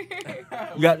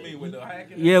 You got Me with the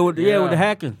hacking? yeah with the Yeah.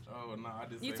 hacking. Oh, no, I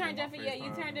just You say turned with your my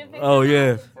you FaceTime. turned your face. Oh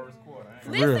yeah. First quarter. I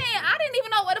ain't Listen, Real. I didn't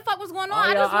even know what the fuck was going on. All I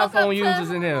y'all just woke up iPhone users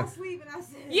to, in here.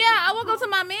 yeah, I woke up to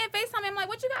my man FaceTime. I'm like,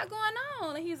 what you got going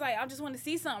on? And he's like, I just want to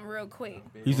see something real quick.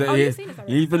 He said, Oh, yeah, you seen this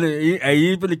already. you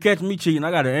ain't finna catch me cheating.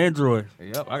 I got an Android.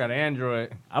 Yep, I got an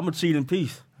Android. I'm a cheating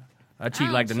piece. I cheat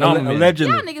I like the don't normal cheat. man.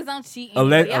 Allegedly. Y'all niggas don't cheat.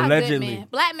 Alle- Anyway. Y'all allegedly. good men.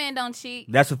 Black men don't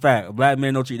cheat. That's a fact. A black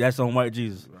man don't cheat. That's on white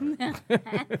Jesus. hey,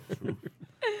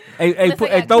 Unless they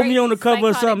got throw me great on the cover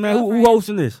or psychotic something, man. Who girlfriends.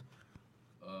 hosting this?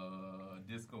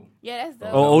 Disco. Yeah, that's dope.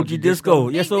 Oh, OG Disco.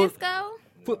 Yeah, Big so Disco.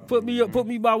 Put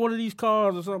me by one of these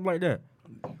cars or something like that.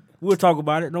 We'll talk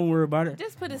about it. Don't worry about it.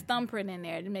 Just put his thumbprint in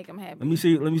there to make him happy. Let me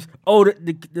see. Oh,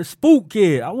 the Spook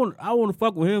kid. I want to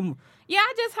fuck with him. Yeah,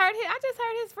 I just heard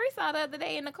his freestyle the other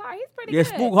day in the car. He's pretty Yeah,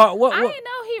 good. Spook. What? I didn't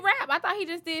know he rap. I thought he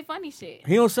just did funny shit.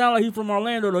 He don't sound like he from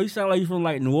Orlando though. He sound like he from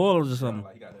like New Orleans or something.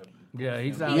 Yeah, he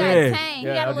He sound got like. Yeah. tang. He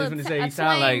Yeah, got I a was just little gonna say he a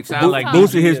sound twang like to sound his like tongue.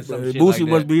 Boosie, or some shit Boosie like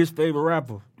must that. be his favorite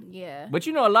rapper. Yeah. But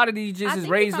you know, a lot of these I just is think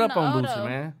he raised from up the on O, Boosie, though.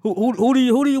 man. Who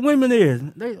do you women is?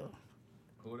 They,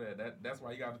 Who that's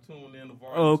why you got to tune in the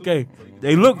volume. oh, okay. too, so you can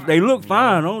They find look it.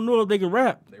 fine. I don't know if they can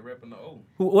rap. They repping the O.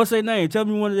 What's their name? Tell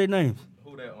me one of their names.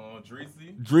 Who that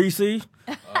Dreesy? Dreesy.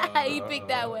 He picked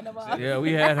that one of all. Yeah,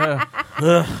 we had her.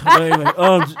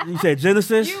 Wait. You said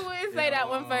Genesis. You would say that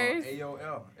one first.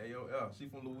 AOL. She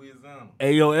from Louisiana.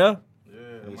 AOL. Yeah,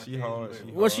 Yeah, she hard.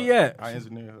 Where's she at? I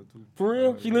engineer her too. For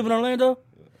real? She live in Orlando?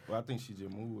 Well, I think she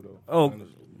just moved though. Oh,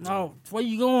 no. Where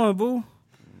you going, boo?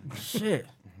 Shit.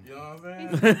 You know what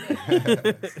I'm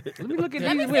saying? Let me look at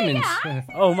these women.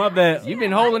 Oh, my bad. You've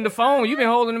been holding the phone. You've been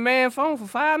holding the man phone for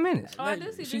 5 minutes. Oh, I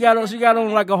do see She this got one. on. She got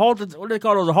on like a halter. What they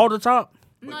call those? A halter top.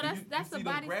 No, that's the see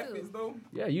them bodysuit. graphics though?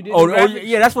 Yeah, you did. Oh, the oh, graphics.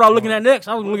 yeah. That's what I'm looking at next.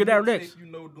 I was looking at that next. You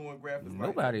know, doing graphics. like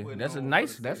Nobody. putting That's a on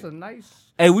nice. for the That's a city. nice.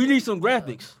 Hey, we need some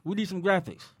graphics. We need some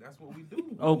graphics. That's what we do.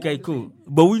 Okay, cool.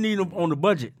 But we need them on the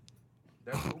budget.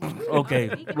 That's what we do. Okay.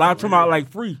 Well, I'm talking about like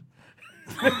free.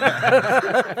 Work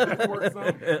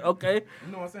something. Okay.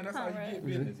 You know what I'm saying? That's how you get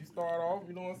business. You start off,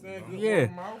 you know what I'm saying? Good Yeah. word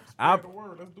of mouth, spread the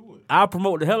word. Let's do it. I'll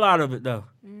promote the hell out of it though.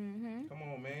 Come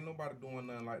on, man. Ain't nobody doing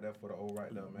nothing like that for the old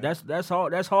right now, man. That's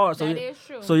hard. That's hard. So That is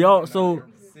true. so y'all so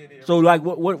like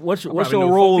what's your probably know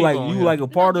role? 4 Like people on you here. like a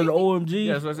part of the OMG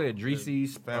Yeah, that's what I said.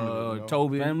 Dreesy's, Family, you know.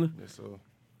 Toby, family? Yes, sir.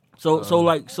 So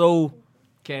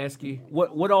Kasky.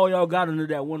 what all y'all got under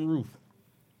that one roof?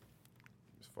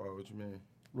 As far as what you mean?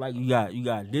 Like you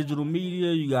got digital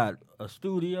media, you got a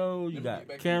studio, you got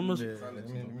cameras.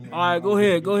 All right, go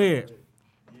ahead.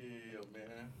 Yeah,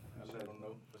 man. I let them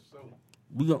know for sure.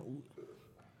 We go.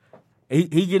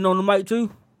 He getting on the mic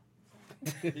too.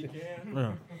 He can.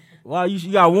 Yeah. Wow,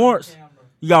 you got warrants?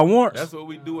 You got warrants? That's what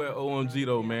we do at OMG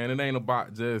though, man. It ain't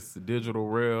about just Digital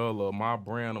Rell or my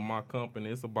brand or my company.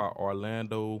 It's about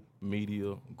Orlando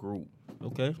Media Group.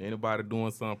 Okay. Anybody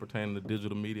doing something pertaining to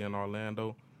digital media in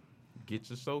Orlando, get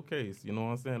your showcase. You know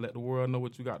what I'm saying? Let the world know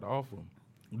what you got to offer.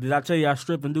 Did I tell you I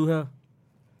strip and do hair?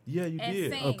 Yeah, you And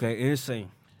did. sing. Okay,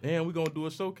 insane. And we're gonna do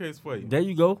a showcase for you. There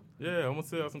you go. Yeah, I'm gonna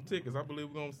sell some tickets. I believe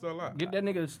we're gonna sell out. Get that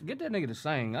nigga to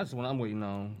sing. That's what I'm waiting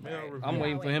on. Male review. I'm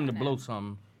waiting for him to blow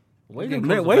something. Wait a Getting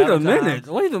minute. close to Wait a Valentine's.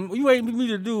 minute. You waiting for me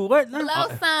to do what? now?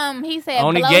 Blow some. He said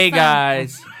Only blow gay some.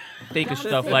 guys think of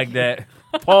stuff like that.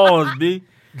 Pause, B.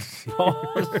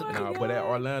 Nah, but at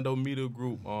Orlando Media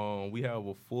Group, we have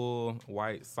a full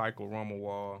white cyclorama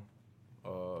wall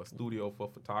studio for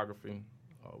photography.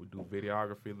 We do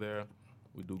videography there.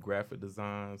 We do graphic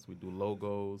designs. We do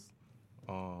logos.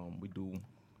 We do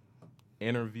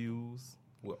interviews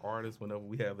with artists whenever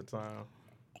we have the time.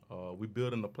 We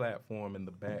building a platform in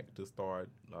the back to start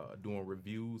doing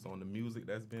reviews on the music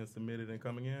that's being submitted and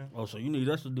coming in. Oh, so you need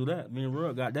us to do that? Me and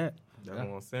Rell got that. That's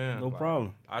what I'm saying. No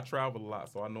problem. I travel a lot,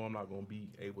 so I know I'm not gonna be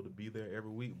able to be there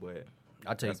every week, but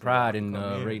I take that's pride when in I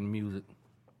come in. rating music.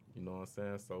 You know what I'm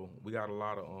saying? So we got a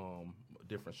lot of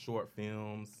different short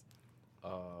films.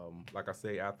 Like I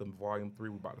say, after Volume 3,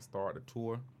 we about to start the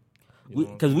tour. You know what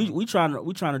I'm Because saying?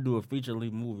 we trying to do a feature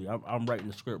length movie. I'm writing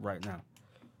the script right now.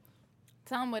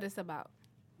 Tell him what it's about.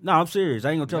 No, I'm serious.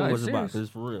 I ain't gonna tell No, you what it's it's about. serious. 'Cause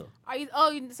it's for real. Are you?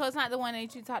 Oh, so it's not the one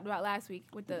that you talked about last week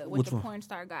with the Which one? porn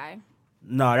star guy.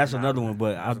 No, that's another one.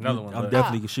 But I'm another one, but-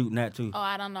 definitely shooting that too. Oh,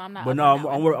 I don't know. I'm not. But up no, on I'm, that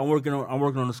I'm, one. I'm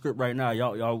working on the script right now.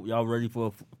 Y'all ready for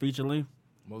a feature length?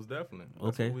 Most definitely. That's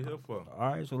Okay. what we here for.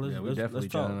 All right, so let's Yeah, we let's, definitely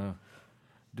let's talk. trying to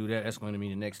do that. That's going to be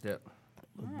the next step.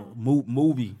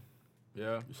 Movie.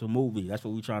 Yeah. It's a movie. That's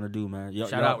what we trying to do, man.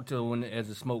 Shout out to when as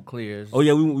the smoke clears. Oh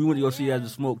yeah, we went to go see as the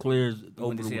smoke clears. We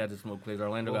went to see as the smoke clears.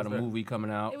 Orlando got a What was that? movie coming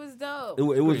out. It was dope. It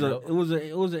was pretty a dope.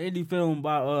 it was an indie film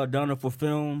by Donna for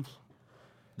Films.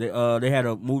 They had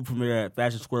a movie premiere at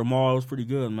Fashion Square Mall. It was pretty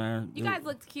good, man. You guys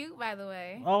looked cute, by the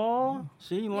way. Oh,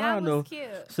 she ain't Y'all lying though. was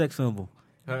cute. Sex symbol.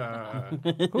 Ooh,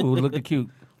 looked cute.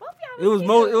 Both It y'all was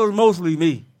cute. it was mostly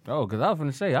me. Oh, because I was going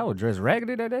to say, I was dressed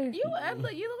raggedy that day. You look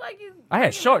like you. I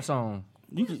had shorts on.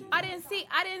 You could, I didn't see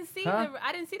Huh?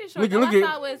 the short. Look All at- I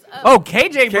saw was. Oh,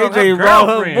 KJ brought her KJ brought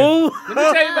her girlfriend. boo. Let me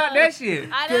tell you about that shit.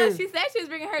 I know she said she was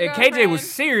bringing her And girlfriend. KJ was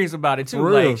serious about it too. For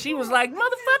real. Like she was like,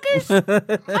 "Motherfuckers,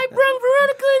 I brung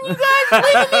Veronica and you guys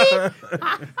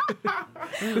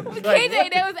leaving me." KJ,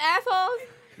 they was assholes.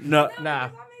 No, Nah. I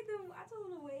told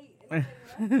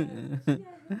him to wait.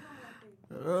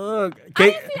 I want to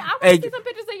see some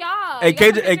pictures of y'all. Hey, You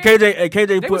got some pictures? KJ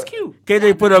They put was cute.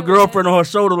 KJ put Yeah, her they girlfriend was. on her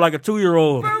shoulder like a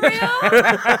 2-year-old. For real?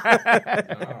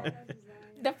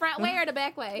 The front way or the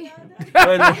back way?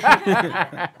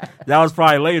 That was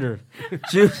probably later.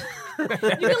 She was, You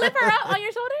can lift her up on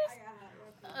your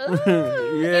shoulders?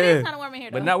 Ooh, Yeah. It is kind of warm in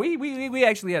here, though. But no, we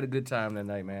actually had a good time that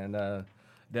night, man.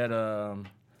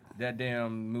 That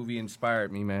damn movie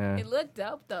inspired me, man. It looked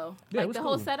dope, though. Yeah, it Like, was the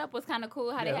whole cool. setup was kind of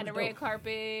cool. How Yeah, they it had the was red dope.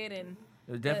 carpet and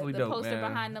It was definitely the dope, poster man.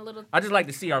 behind the little... I just like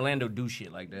to see Orlando do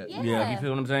shit like that. Yeah. You feel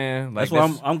what I'm saying? Like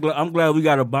that's why I'm glad we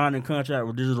got a bonding contract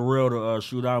with Digital Rell to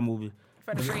shoot our movie.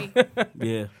 For the free.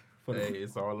 Yeah. Hey,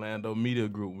 it's Orlando Media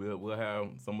Group. We'll have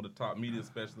some of the top media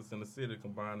specialists in the city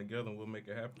combined together, and we'll make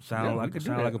it happen. Sound we could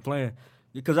do like that. a plan.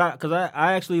 Because I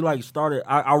actually like started.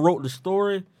 I wrote the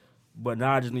story, but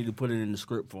now I just need to put it in the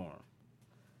script form,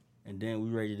 and then we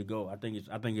ready to go. I think it's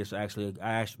actually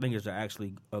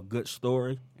a good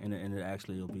story, and it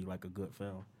actually will be like a good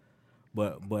film.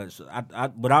 But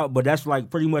that's like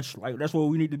pretty much like that's where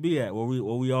we need to be at. Where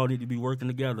we all need to be working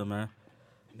together, man.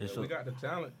 Yeah, we got the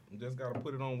talent. We just got to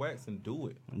put it on wax and do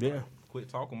it. Yeah. Quit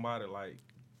talking about it like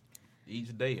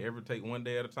each day. Take one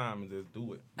day at a time and just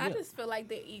do it. I just feel like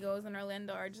the egos in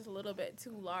Orlando are just a little bit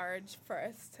too large for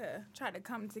us to try to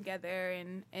come together,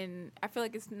 and I feel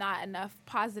like it's not enough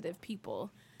positive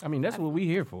people. I mean, that's what we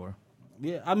here for.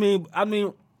 Yeah, I mean,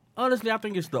 honestly, I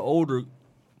think it's the older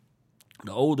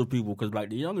people, because like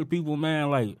the younger people,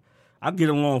 man, like I get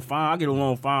along fine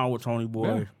with Tony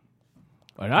Boy. Yeah.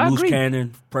 And I Loose agree.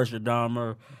 Cannon, Pressure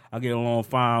Dahmer. I get along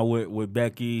fine with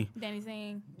Becky. Danny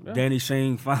Singh. Danny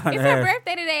Singh, fine. It's her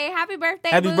birthday today. Happy birthday,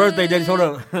 Happy boo. birthday, Danny. Hold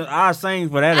up. I sing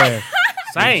for that ass.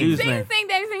 Sing. Sing,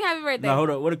 Danny Singh, happy birthday. Now, hold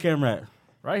up. Where the camera at?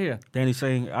 Right here. Danny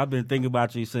Singh, I've been thinking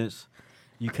about you since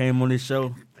you came on this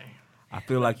show. I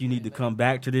feel like you need to come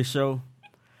back to this show.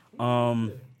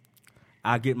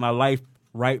 I get my life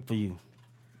right for you.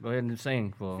 Go ahead and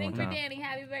sing for Sing one for time. Danny.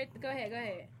 Happy birthday. Go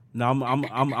ahead. No, I'm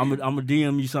a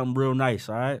DM you something real nice,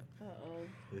 all right?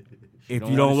 Uh-oh. If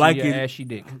you don't like it, ashy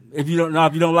dick. if you don't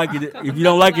like it,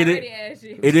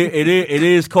 it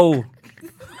is cold.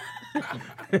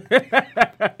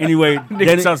 Anyway,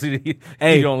 Danny,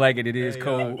 hey, you don't like it, it is Hey,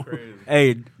 cold. y'all crazy.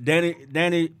 hey,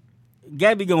 Danny,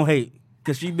 Gabby gonna hate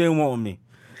because she been wanting me,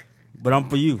 but I'm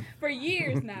for you For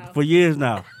years now. for years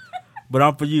now. But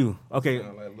I'm for you. Okay,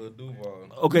 Sound like Lil Duval.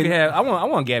 okay. I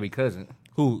want Gabby cousin.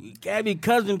 Who? Gabby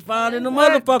cousin finding the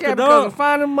motherfucker, Gabby dog. cousin,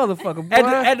 find the motherfucker, boy.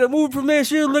 At the movie premiere,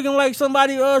 she was looking like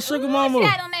somebody sugar Ooh, mama. She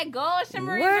had on that gold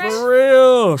shimmery dress. For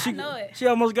real. I know it. She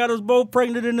almost got us both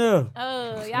pregnant in there.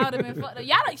 Oh, y'all would have been fucked up.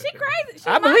 Y'all, she crazy. She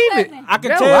I my believe it. cousin. I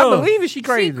can Yo, tell. I believe it. She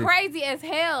crazy. She crazy as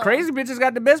hell. Crazy bitches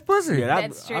got the best pussy. Yeah,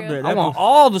 That's true. bet I that want was-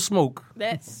 all the smoke.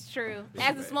 That's true.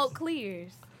 As the smoke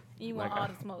clears, you want all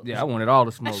the smoke. Yeah, I wanted all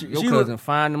the smoke. She Your look- cousin,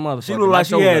 find the motherfucker. She looked I like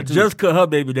she told her had too. just cut her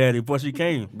baby daddy before she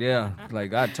came. Yeah,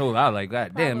 like I told her, I was like,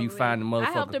 God damn, you Probably. find the I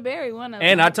helped her motherfucker. bury one of them.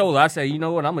 And I told her, I said, you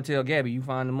know what? I'm gonna tell Gabby, you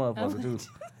find the motherfucker too.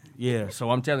 Yeah.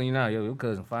 So I'm telling you now, yo, your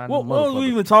cousin, find What the was we motherfucker.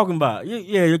 even talking about?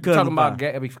 Yeah, your cousin. Talking about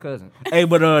fine. Gabby's cousin. Hey,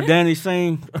 but Danny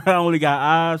Singh, I only got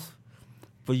eyes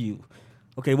for you.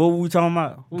 Okay, what were we talking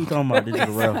about? What were we talking about?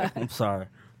 Digital Rell. I'm sorry.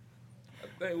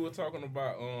 I think we were talking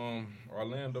about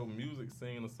Orlando music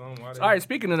scene or something. Why they- All right,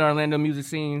 speaking of the Orlando music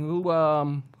scene, who are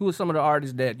some of the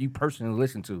artists that you personally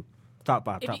listen to? Top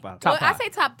five. Well, Top I five. say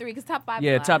top three because top five.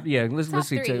 Yeah, is a lot. let's Top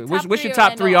see. three. What's Top your three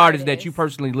top three Orlando artists that artists. you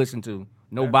personally listen to?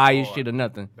 No That's bias hard. shit or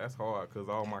nothing. That's hard because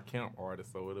all my camp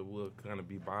artists, so it will kind of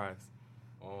be biased.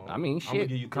 I mean, I'm shit, gonna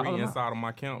give you call three 'em out. inside of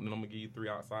my camp, then I'm gonna give you three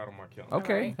outside of my camp.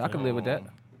 Okay, I can live with that.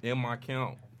 In my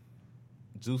camp,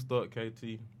 Juiced Up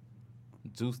KT,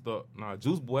 Juice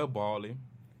Boy Bally,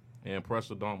 and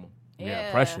Pressure Dahmer.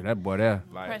 Yeah, pressure that boy there.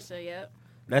 Like, Pressure, yep.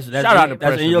 That's Shout out to that's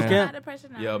Pressure, in your man. camp. Not the pressure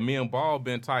now. yeah, me and Ball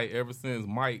been tight ever since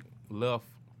Mike left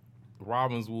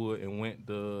Robbinswood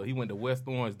and he went to West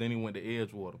Orange, then he went to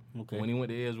Edgewater. Okay. When he went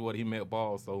to Edgewater, he met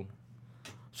Ball,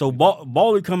 So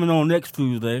Bally coming on next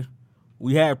Tuesday.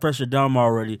 We had Pressure Dahmer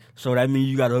already, so that means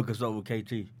you got to hook us up with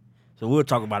KT. So we'll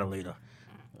talk about it later.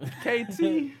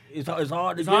 KT. It's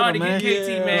hard to It's get hard him, to man. get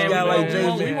KT, man. This guy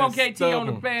like We want Jay-Z. KT on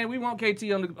the band. We want KT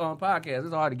on the podcast.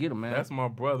 It's hard to get him, man. That's my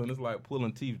brother, and it's like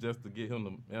pulling teeth just to get him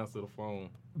to answer the phone.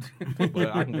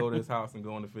 But I can go to his house and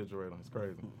go in the refrigerator. It's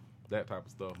crazy. That type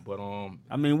of stuff. But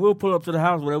I mean, we'll pull up to the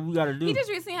house, whatever we got to do. He just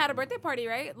recently had a birthday party,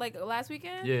 right? Like last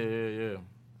weekend. yeah.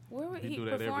 Where would He he do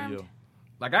that performed? every year.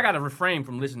 Like I gotta refrain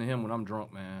from listening to him when I'm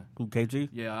drunk, man. Who, KT?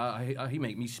 Yeah, he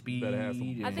make me speed. Better have some-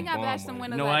 and- I think Some I've asked bomb him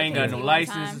money. when No, was I at ain't the got KT no one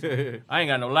license. time. I ain't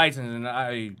got no license, and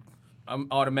I'm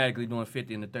automatically doing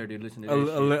 50 and the 30 listening to this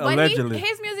shit. But Allegedly.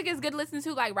 his music is good to listen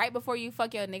to, like right before you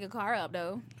fuck your nigga car up,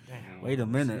 though. Wait a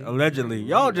minute. Allegedly.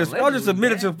 Y'all just Allegedly,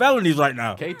 admitted to felonies right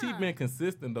now. KT been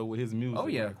consistent though with his music. Oh,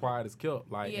 yeah. Like, Quiet as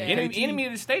Kept. Like Yeah. and Enemy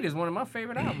of the State is one of my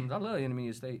favorite albums. I love Enemy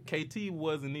of the State KT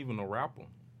wasn't even a rapper.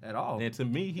 at all. And to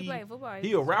me, He played football.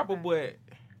 he a rapper, but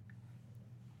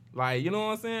like, you know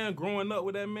what I'm saying? Growing up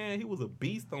with that man, he was a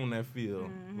beast on that field.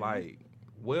 Like,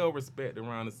 well respected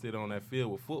around the city on that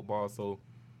field with football. So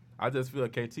I just feel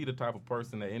KT the type of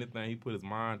person that anything he put his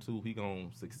mind to, he gonna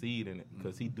succeed in it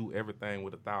because he do everything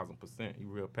with 1,000%. He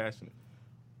real passionate.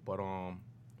 But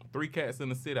 3 cats in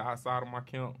the city outside of my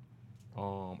camp. I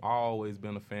always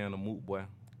been a fan of Moot Boy.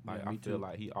 Like Yeah, I me feel too.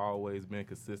 like he always been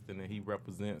consistent and he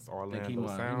represents I think Orlando he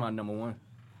my sound. number one.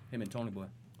 Him and Tony Boy.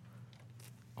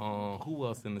 Who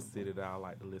else in the city that I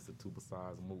like to listen to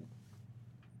besides Moot?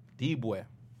 D-Boy.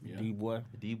 Yeah. D-boy.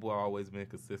 D-Boy always been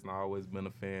consistent. I always been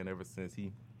a fan ever since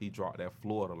he dropped that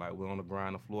Florida. Like, we're on the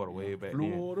grind of Florida way back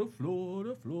then.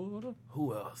 Florida.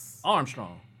 Who else?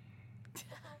 Armstrong.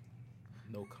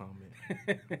 No comment.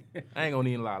 I ain't gonna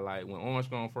even lie. Like, when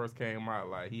Armstrong first came out,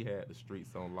 like, he had the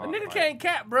streets on A lock. nigga like, can't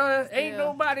cap, bruh. Ain't Yeah.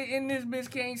 nobody in this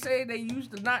bitch can't say they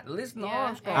used to not listen to Yeah.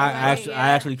 Armstrong. I- I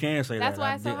actually can say That's that.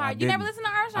 why I it's so did- I hard. You never didn't. listen to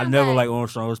Armstrong? I never Black? like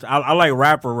Armstrong. I like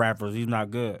rappers. He's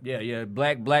not good. Yeah.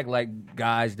 Black like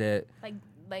guys that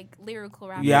like lyrical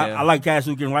rap. Yeah, Yeah. I like cats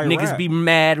who can write niggas rap. be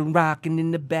mad and rocking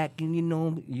in the back, and you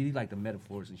know you like the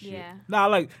metaphors and shit. Yeah.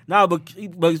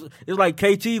 but it's like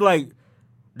KT, like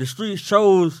the streets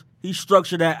chose. He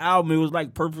structured that album. It was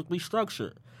like perfectly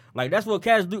structured. Like that's what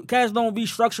cats do. Cats don't be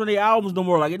structuring their albums no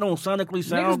more. Like it don't sonically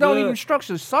sound Niggas don't good. even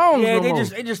structure songs. Yeah, no they more.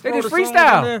 just they just throw the songs in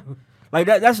freestyle. there. Like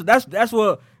that's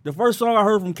what the first song I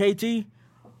heard from KT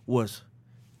was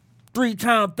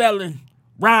 3-time felon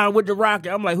ride with the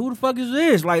rocket. I'm like, who the fuck is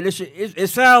this? Like this shit. It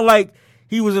sounds like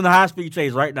he was in a high speed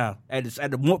chase right now. At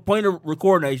the point of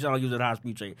recording, it sounded like he was in a high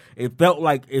speed chase. It felt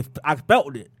like I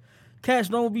felt it. Cats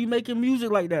don't be making music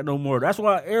like that no more. That's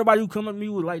why everybody who come at me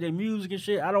with like their music and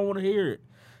shit, I don't want to hear it.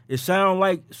 It sounds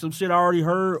like some shit I already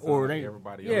heard, or like they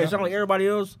everybody Yeah, else. it sounds like everybody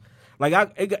else. Like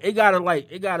it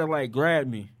gotta grab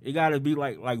me. It gotta be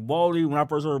like Baldy. When I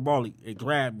first heard Baldy, it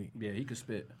grabbed me. Yeah, he could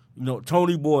spit. You know,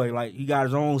 Tony Boy, like he got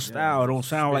his own style. It don't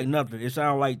sound like spit. nothing. It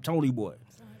sounds like Tony Boy.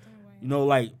 You know,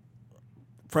 like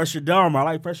Pressure Dharma. I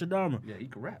like Pressure Dharma. Yeah, he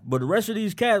could rap. But the rest of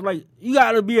these cats, like, you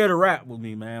gotta be able to rap with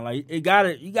me, man. Like, you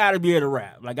gotta be able to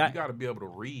rap. Like, You got to be able to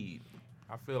read.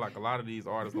 I feel like a lot of these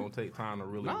artists don't take time to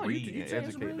really No, you read saying and some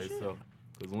educate real shit. themselves.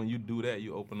 Because when you do that,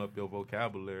 you open up your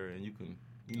vocabulary and you can,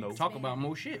 you know, Talk about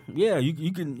more shit. yeah,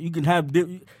 you can have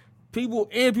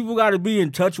people got to be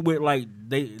in touch with like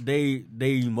they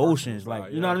emotions,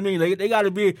 like you know what I mean. They got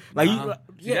to be like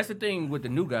See, that's the thing with the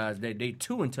new guys. They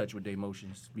too in touch with their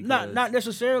emotions. not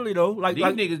necessarily though. Like these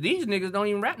niggas don't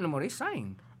even rap no more. They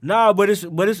sing. nah, but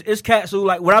it's cats who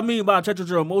like what I mean by touch with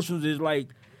your emotions is like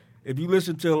if you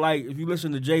listen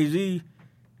to Jay-Z,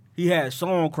 he had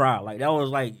Song Cry, like that was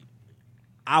like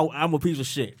I'm a piece of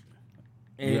shit.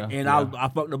 And I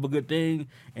fucked up a good thing,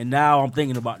 and now I'm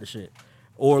thinking about the shit.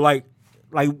 Or like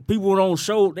people don't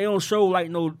show like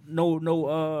no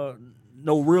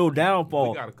real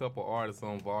downfall. we got a couple artists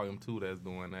on Volume 2 that's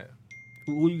doing that.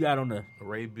 Who you got on there?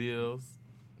 Ray Bills,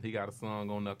 he got a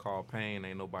song on there called Pain,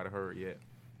 ain't nobody heard yet.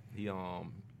 He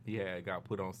had got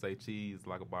put on Say Cheese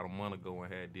like about a month ago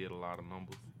and did a lot of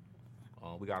numbers.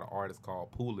 We got an artist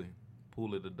called Pooley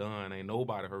the Dunn, ain't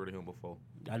nobody heard of him before.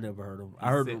 I never heard of him. He I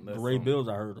heard sent the us Ray some- Bills.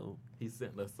 I heard of. He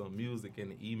sent us some music in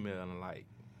the email and like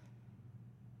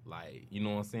you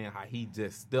know what I'm saying, how he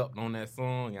just stepped on that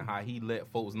song and how he let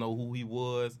folks know who he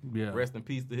was. Yeah. Rest in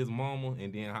peace to his mama,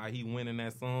 and then how he went in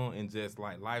that song and just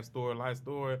like life story.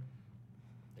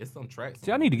 It's some tracks.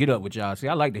 See, I need to get up with y'all. See,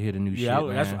 I like to hear the new Yeah, shit,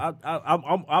 man.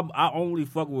 I only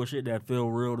fuck with shit that feel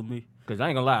real to me. Cause I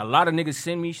ain't gonna lie, a lot of niggas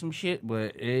send me some shit,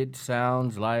 but it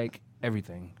sounds like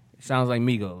everything. It sounds like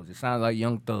Migos. It sounds like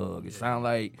Young Thug. It sounds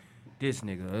like this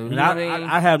nigga. You And know what I mean?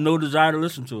 I have no desire to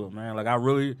listen to it, man. Like I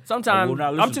really Sometimes will not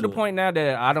I'm listen to the it. point now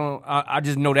that I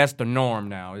just know that's the norm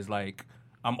now. It's like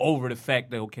I'm over the fact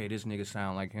that okay, this nigga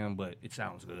sound like him, but it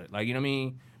sounds good. Like you know what I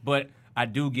mean? But I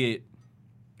do get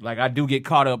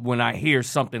caught up when I hear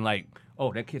something like,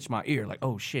 oh, that catch my ear. Like,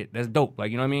 oh shit, that's dope. Like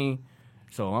you know what I mean?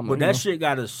 So I'm But that shit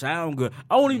gotta sound good.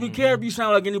 I don't even care if you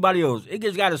sound like anybody else. It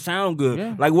just gotta sound good.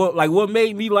 Yeah. Like what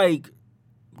made me like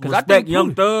 'Cause I respect think Young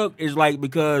Pooh- Thug is like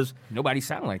because nobody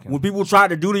sound like him. when people tried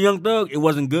to do the Young Thug, it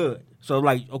wasn't good. So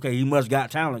like, okay, he must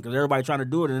got talent because everybody trying to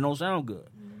do it and it don't sound good.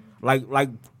 Like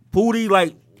Pootie,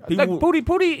 like Like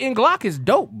Pootie and Glock is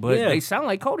dope, but they sound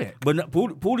like Kodak. But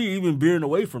Pootie even veering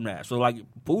away from that. So like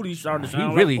Pootie's starting to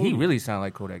sound he really sound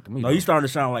like Kodak to me. No, he's starting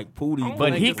to sound like Pootie.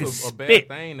 But he could spit. A bad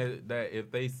thing that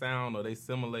if they sound or they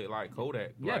simulate like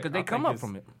Kodak. Yeah, because they come up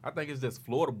from it. I think it's just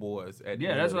Florida boys.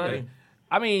 That's what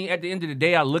I mean. At the end of the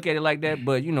day, I look at it like that.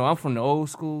 But I'm from the old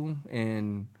school,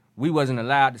 and we wasn't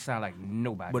allowed to sound like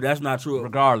nobody. But that's not true.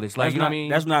 Regardless, like what I mean.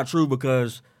 That's not true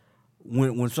because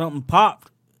when something popped,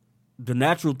 the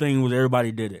natural thing was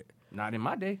everybody did it. Not in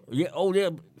my day. Yeah. Oh yeah.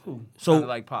 So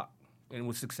like pop, and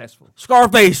was successful.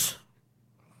 Scarface.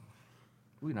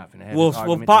 We're not finna have Well, this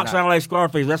argument Pac tonight. sound like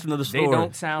Scarface. That's another story. They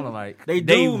don't sound alike. They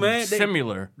do, man.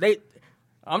 Similar. They.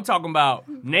 I'm talking about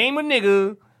name a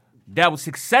nigga that was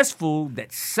successful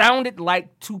that sounded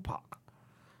like Tupac.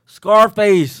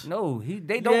 Scarface. No,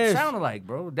 they don't sound alike,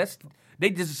 bro. They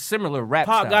just similar rap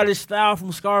Pac style. got his style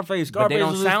from Scarface. Scarface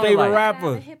don't was his sound favorite alike.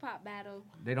 rapper. Hip hop battle.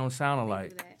 They don't sound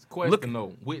alike. Question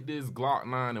though, with this Glock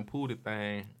 9 and Pootie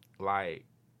thing, like,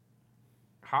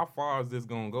 how far is this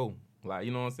gonna go? Like,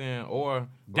 you know what I'm saying? Or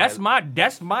That's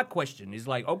my question. It's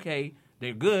like, okay,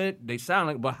 they're good, they sound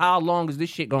like, but how long is this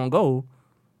shit gonna go?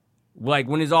 Like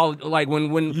when it's all like when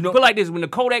put like this, when the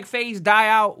Kodak phase die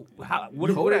out,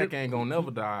 Kodak ain't gonna never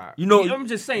die. I'm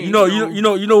just saying. You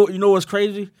know what's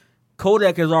crazy?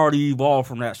 Kodak has already evolved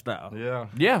from that style.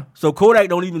 Yeah. So Kodak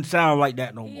don't even sound like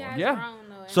that no more. Yeah.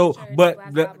 So, but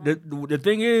the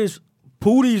thing is,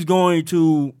 Pootie's going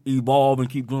to evolve and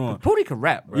keep growing. Pootie can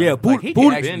rap, bro. Yeah, Pootie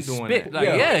Pootie can been doing spit. that. Like,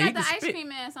 He he got the can Ice spit. Cream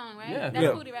Man song, right? Yeah. That's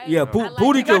Pootie, right? Yeah, I like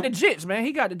Pootie He that. got the jits, man.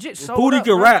 He got the jits. Pootie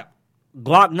can rap.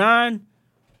 Glock 9,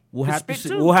 we'll have to spit see.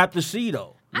 Too. We'll have to see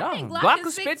though. I think No, Glock Glock can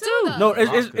can spit spit too. too. Though. No,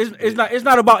 it's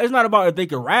not about if they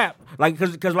can rap. Like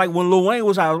because like when Lil Wayne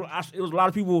was out, it was a lot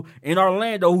of people in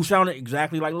Orlando who sounded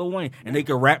exactly like Lil Wayne, and they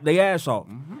could rap their ass off.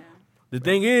 Mm-hmm. The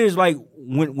thing is, like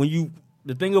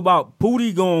the thing about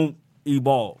Pootie gonna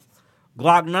evolve.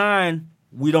 Glock 9,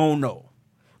 we don't know.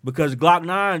 Because Glock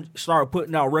 9 started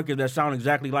putting out records that sound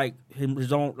exactly like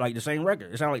his own, like the same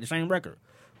record. It sounded like the same record.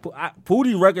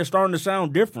 Pootie records starting to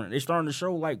sound different. They starting to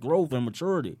show like growth and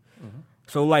maturity. Mm-hmm.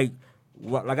 So like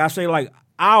I say, like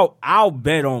I'll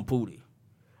bet on Pootie.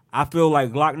 I feel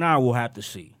like Glock 9 will have to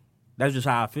see. That's just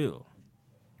how I feel.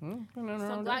 So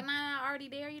Glock 9 already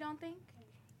there, you don't think?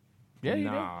 Yeah,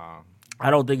 Nah. I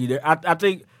don't think he did. I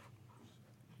think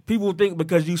people think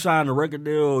because you signed a record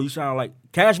deal, you sound like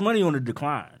Cash Money on the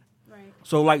decline. Right.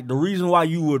 So like the reason why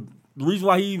he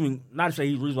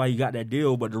got that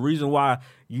deal, but the reason why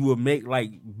you would make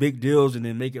like big deals and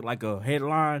then make it like a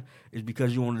headline is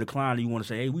because you want to decline and you want to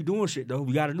say, hey, we doing shit though.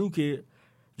 We got a new kid.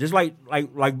 Just like I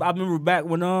remember back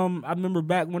when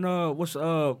what's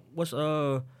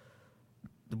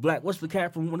the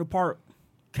cat from Winter Park?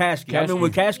 Kasky. I remember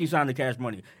when Kasky signed the Cash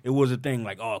Money. It was a thing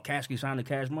like, oh, Kasky signed the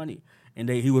Cash Money. And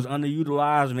he was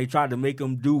underutilized and they tried to make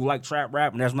him do like trap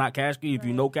rap, and that's not Kasky if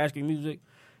you know Kasky music.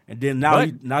 And then now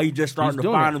he just starting to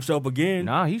find himself again.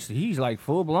 Nah, he's like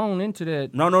full blown into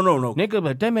that. No. Nigga,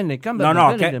 but them and they come back.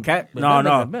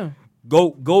 No. Go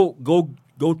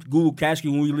Google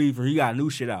Kasky when we leave, for he got new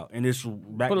shit out, and it's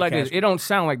back. But to like Kasky. this, it don't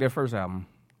sound like their first album.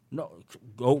 No,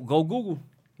 go Google.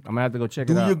 I'm gonna have to go check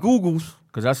Do it out. your Googles.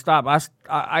 Cause I stopped.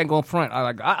 I ain't gonna front.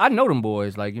 I know them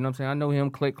boys. Like, you know what I'm saying. I know him,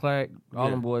 Click Clack, all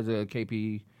them boys at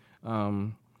KP.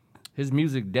 His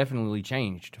music definitely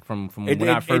changed from when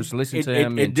I first listened to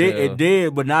him. It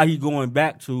did, but now he's going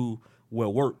back to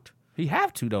what worked. He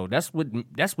have to though. That's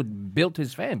what built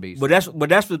his fan base. But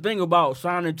that's the thing about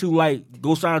signing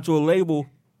to sign to a label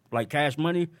like Cash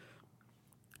Money.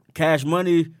 Cash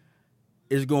Money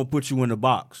is gonna put you in the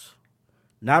box,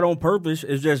 not on purpose.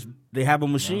 It's just they have a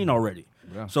machine already.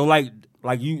 Yeah. So like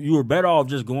you were better off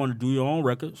just going to do your own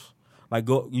records.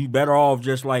 You better off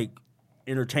just like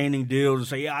entertaining deals and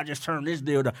say, yeah, I just turned this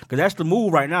deal down, because that's the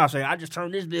move right now. Say, I just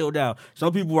turned this deal down.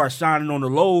 Some people are signing on the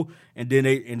low, and then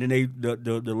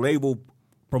the label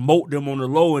promote them on the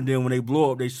low, and then when they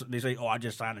blow up, they say, oh, I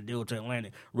just signed a deal to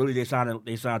Atlantic. Really, they signed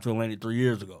to Atlantic 3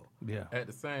 years ago. Yeah. At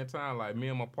the same time, like me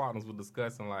and my partners were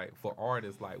discussing, like for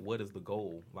artists, like what is the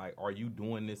goal? Like, are you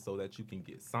doing this so that you can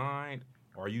get signed?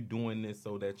 Or are you doing this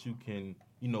so that you can,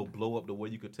 blow up the way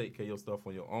you could take care of your stuff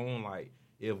on your own? Like,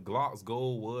 if Glock's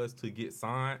goal was to get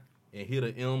signed and hit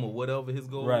an M or whatever his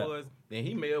goal was, then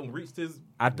he may have reached his.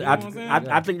 I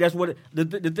think that's what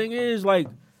the thing is. Like,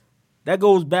 that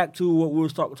goes back to what we were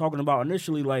talking about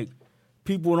initially. Like,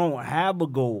 people don't have a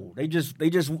goal. They just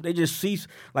cease.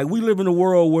 Like, we live in a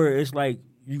world where it's like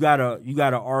you gotta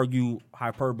argue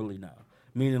hyperbole now.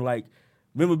 Meaning, like,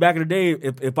 remember back in the day,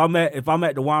 if I'm at the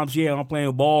YMCA and I'm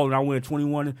playing ball and I win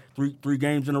 21 three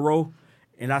games in a row,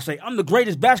 and I say I'm the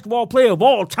greatest basketball player of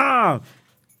all time,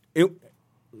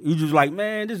 you just like,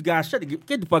 man, this guy,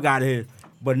 get the fuck out of here.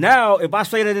 But now, if I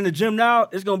say that in the gym now,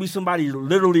 it's gonna be somebody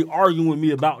literally arguing with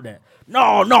me about that.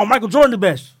 No, Michael Jordan the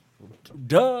best.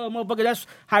 Duh, motherfucker, that's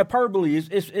hyperbole.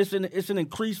 It's an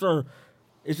increase or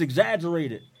it's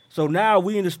exaggerated. So now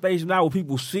we in the space now where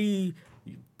people see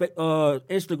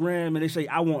Instagram and they say,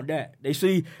 I want that. They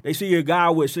see a guy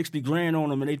with 60 grand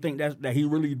on him and they think that he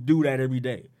really do that every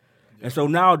day. And so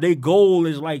now their goal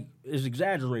is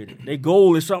exaggerated. Their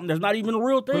goal is something that's not even a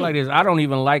real thing. Put like this, I don't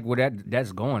even like where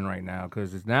that's going right now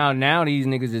because it's now these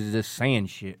niggas is just saying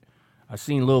shit. I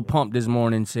seen Lil Pump this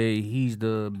morning say he's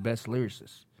the best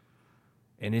lyricist.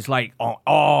 And it's like on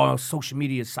all social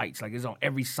media sites. Like it's on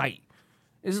every site.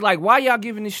 It's like, why y'all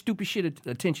giving this stupid shit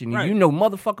attention? Right. You know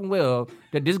motherfucking well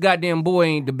that this goddamn boy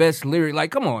ain't the best lyric.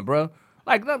 Like, come on, bro.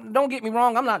 Like, don't get me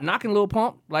wrong. I'm not knocking Lil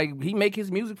Pump. Like, he make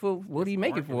his music for what he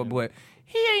make it for. But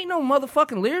he ain't no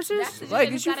motherfucking lyricist.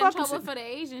 Like, is you you got in fucking trouble for the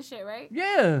Asian shit, right?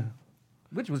 Yeah.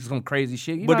 Which was some crazy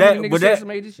shit. You But know how many niggas said some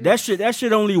Asian shit? that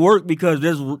shit only work because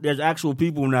there's actual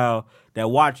people now that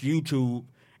watch YouTube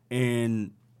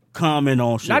and comment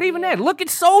on shit. Not even that. Look at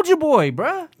Soulja Boy,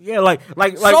 bruh. Yeah, like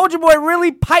Soulja Boy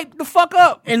really piped the fuck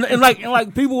up and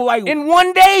like people like in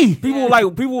one day. people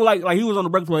like he was on the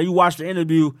Breakfast Club. He watched the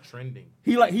interview. Trending.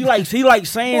 He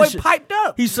saying Boy shit. piped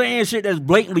up. He's saying shit that's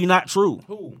blatantly not true.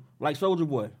 Who? Like Soulja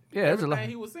Boy. Yeah, that's a lot. Everything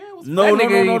he was saying was No, That no, nigga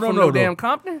no, ain't no, from no, no. damn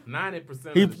Compton.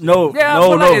 90%. He of the shit. no Yeah,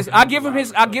 no I no. This. I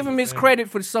give him his credit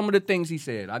for some of the things he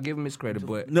said. I give him his credit,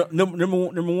 but Number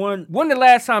one. when the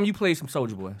last time you played some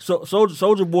Soulja Boy?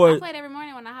 Soulja I Boy. play it every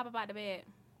morning when I hop up out the bed.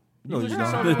 No, you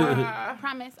I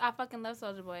promise, I fucking love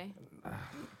Soulja Boy.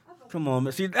 Come on,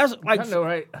 man. See, that's like. I know,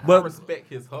 right? I But respect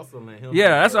his hustle and him.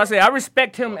 Yeah, that's what I say. I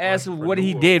respect him as what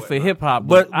he did for hip hop,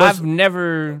 But- but I've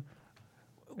never.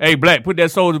 Hey, Black, put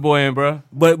that Soulja Boy in, bro.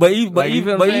 but even Like, you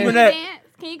feel but what I'm even saying? that Dance?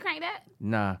 Can you crank that?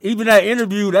 Nah. even that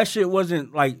interview, that shit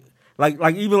wasn't like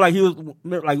even like he was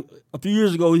like a few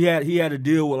years ago he had a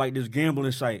deal with like this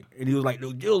gambling site and he was like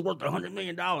the deal was worth $100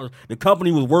 million. The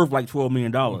company was worth like $12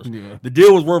 million. Yeah. The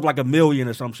deal was worth like $1 million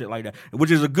or some shit like that, which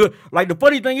is a good. Like the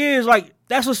funny thing is like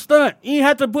that's a stunt. You ain't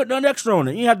have to put nothing extra on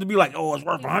it. You ain't have to be like, oh, it's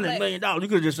worth $100 million. You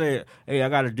could have just said, hey, I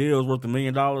got a deal, it's worth $1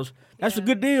 million. That's a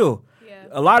good deal. Yeah.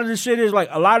 A lot of this shit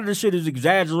is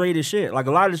exaggerated shit. Like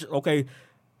a lot of this, okay,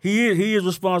 he is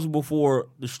responsible for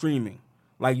the streaming.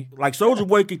 Like Soulja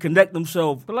Boy can connect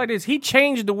himself. But like this, he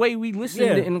changed the way we listen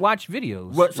Yeah. and watch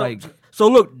videos. But like, so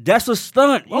look, that's a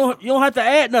stunt. You don't have to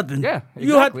add nothing. yeah, You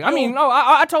don't have exactly. to- I mean, no,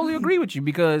 I totally agree with you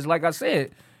because, like I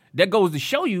said, that goes to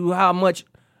show you how much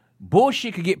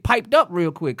bullshit could get piped up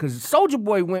real quick. Because Soulja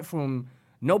Boy went from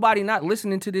nobody not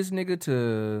listening to this nigga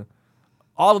to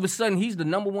all of a sudden he's the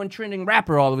 #1 trending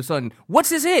rapper. All of a sudden, what's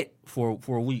his hit? for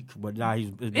a week, but now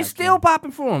It's still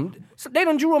popping for him. So they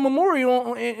done drew a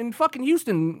memorial in fucking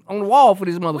Houston on the wall for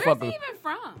this Where's motherfucker. he even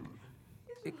from?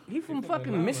 He from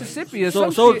fucking Mississippi or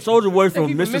So some shit. Soulja Boy I think from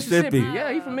he Mississippi.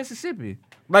 Yeah, he from Mississippi.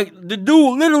 Like the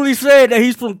dude literally said that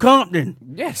he's from Compton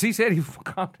Yes, he said he from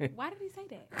Compton. Why did he say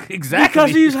that? Exactly.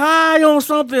 because he's high on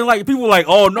something. Like people like,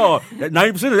 oh no,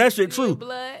 90% of that shit true.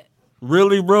 Blood.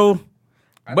 Really, bro?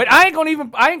 But I ain't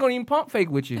gonna even pump fake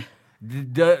with you.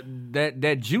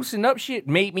 That juicing up shit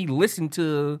made me listen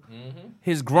to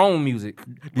his grown music.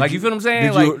 Like you feel what I'm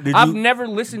saying? I've never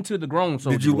listened to the grown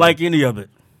Soulja Did you Boy. like any of it?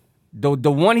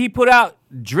 the one he put out,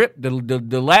 Drip,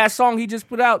 the last song he just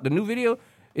put out, the new video,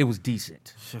 it was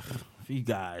decent. You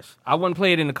guys. I wouldn't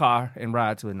play it in the car and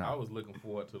ride to it I now. was looking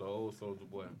forward to the old Soulja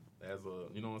Boy as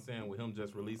a, you know what I'm saying, with him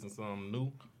just releasing something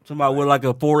new. Somebody with like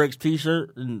a 4X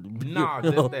t-shirt. And, Nah,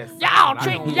 just that. Y'all, I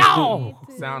trick don't y'all.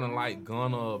 want sounding like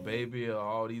Gunna or Baby or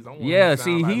all these. I want Yeah, him to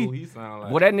sound see, like he- who he sound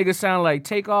like. Well, that nigga sound like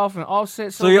Takeoff and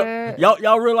Offset so So bad.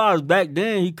 y'all realize back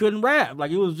then he couldn't rap. Like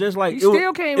it was just like He it was-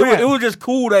 still can't it was- rap. It was just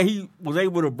cool that he was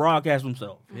able to broadcast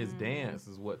himself. His dance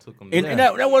is what took him. And, there. and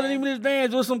that wasn't even his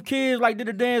dance. It was some kids like did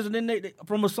a dance and then they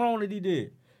from a song that he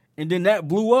did, and then that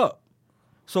blew up.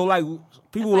 So like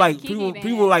people That's like like Kiki people dance.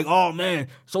 people like, oh man,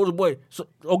 Soulja Boy. So,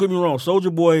 don't get me wrong,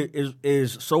 Soulja Boy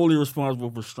is solely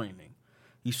responsible for streaming.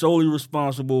 He's solely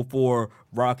responsible for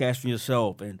broadcasting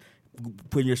yourself and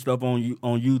putting your stuff on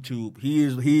YouTube. He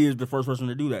is the first person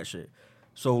to do that shit.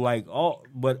 So like all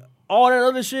that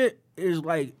other shit is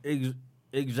like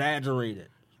exaggerated.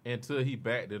 Until he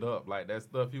backed it up, like that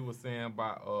stuff he was saying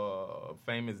about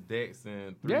famous decks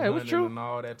and Yeah, it was 300 true. and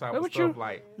all that type It of was stuff. true.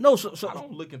 Like No, I so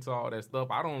don't look into all that stuff.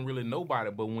 I don't really know about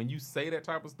it. But when you say that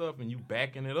type of stuff and you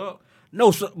backing it up,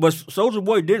 no, but Soulja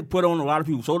Boy did put on a lot of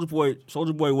people.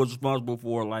 Soulja Boy was responsible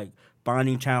for like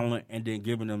finding talent and then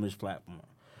giving them his platform.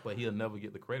 But he'll never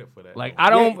get the credit for that. Like I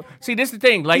don't see. This is the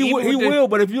thing. Like He even with will,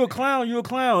 but if you're a clown, you're a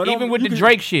clown. even with the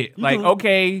Drake shit. Like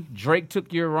okay, Drake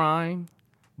took your rhyme.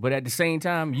 But at the same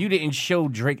time, you didn't show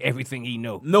Drake everything he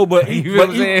know. No, but You know what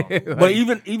I'm saying? but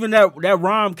even that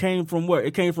rhyme came from what?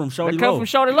 It came from Shawty It Low. come from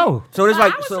Shawty Low. So it's Well,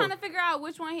 like I was so, trying to figure out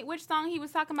which song he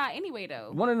was talking about anyway, though.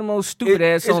 One of the most stupid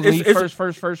ass songs it's- when he it's-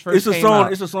 first it's a came song.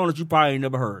 out. It's a song that you probably ain't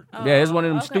never heard. Yeah, it's one of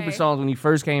them okay. stupid songs when he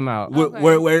first came out. Okay.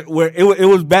 Where it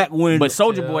was back when. But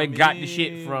Soulja Tell Boy me got the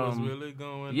shit what's from. really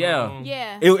going Yeah. on.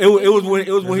 Yeah. it was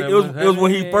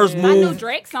when he first I knew moved.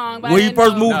 Drake song, but When I he didn't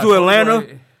first know. moved to Atlanta,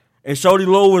 and Shawty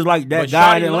Low was like that But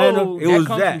guy in Shawty Atlanta. Low, It was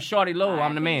comes that. from Shawty Low.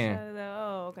 I'm the man.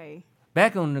 Oh, okay.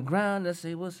 Back on the ground, I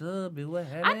say what's up, be what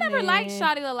I never liked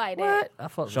Shawty Low like that. What? I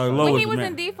fuck with Shawty Low When was he the was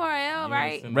man. in D4L,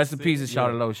 right? Rest in peace, is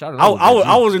Shawty Low. Shawty I, Low.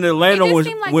 I was in Atlanta It just when,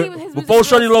 seemed like when- his music before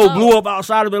was Shawty Low slow. blew up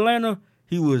outside of Atlanta.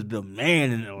 He was the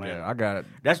man in Atlanta. Yeah, I got it.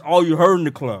 That's all you heard in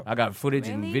the club. I got footage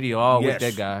and Really? video all Yes.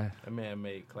 with that guy. That man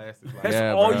made classics like That's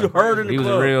Yeah, all bro. you heard in the He was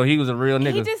club. a real He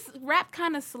nigga. just rapped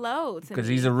kind of slow to Because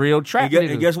me. he's a real trap And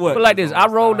nigga. guess what? But like this, I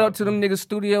rolled up to them niggas'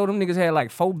 studio. Them niggas had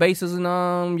like 4 basses and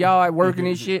y'all working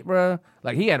and shit, bro.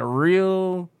 Like he had a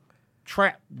real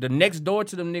trap. The next door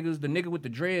to them niggas, the nigga with the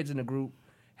dreads in the group,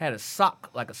 had a sock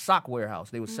warehouse.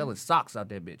 They was selling socks out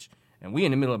there, bitch. And we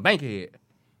in the middle of Bankhead.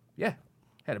 Yeah.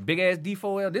 Had a big ass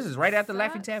D4L. This is right after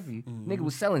Laffy Taffy. Nigga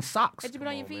was selling socks. Had you been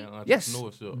on your feet? Yes.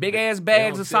 Entrepreneurship. Big ass They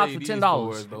bags don't of tell socks you for these $10.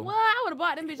 stories, though. Well, I would have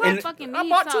bought them bitches. I fucking I need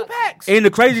bought 2 socks. packs. And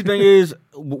the crazy thing is,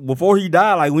 before he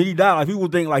died, like when he died, like people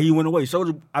think like he went away.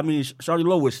 Shawty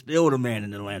Low was still the man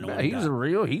in Atlanta. when He was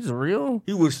died. he's a real.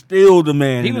 He was still the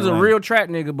man. He in was a Atlanta. real trap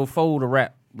nigga before the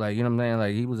rap. Like, you know what I'm saying?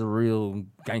 Like, he was a real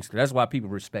gangster. That's why people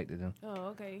respected him.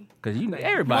 Oh, okay. Because,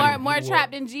 everybody. More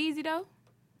trapped than Jeezy, though?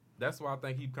 That's why I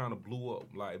think he kind of blew up,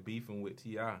 like beefing with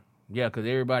T.I. Yeah, because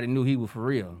everybody knew he was for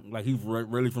real. Like he's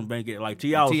really from Bankhead. Like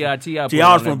T.I. was T.I.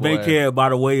 T.I. was from Bankhead by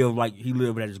the way of like he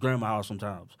lived at his grandma's house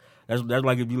sometimes. That's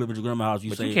like if you live at your grandma's house, you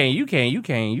But say you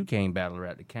can't battle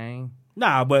rap the Kane.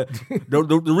 nah. But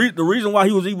the reason why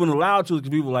he was even allowed to is because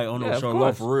people were like, oh no, Yeah, of Shawty Low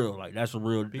course. for real. Like that's a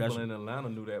real. People That's, in Atlanta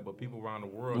knew that, but people around the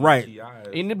world Right. knew T.I.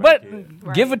 as But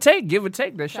Bankhead. give or take,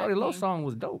 that Trap Shawty Low King. song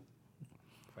was dope.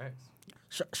 Facts.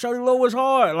 Shawty Low was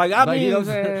hard. Like I Like, mean, you know what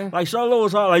I'm saying? like Shawty Low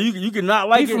was hard. Like you can not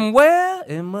like He it. from where?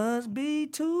 It must be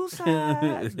 2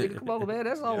 sides. Nigga, come on, man.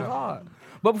 That song was hard.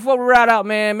 But before we ride out,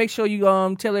 man, make sure you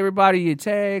tell everybody your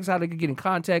tags, how they can get in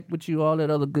contact with you, all that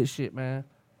other good shit, man.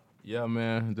 Yeah,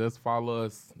 man. Just follow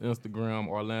us Instagram,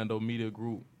 Orlando Media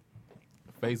Group,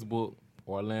 Facebook,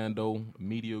 Orlando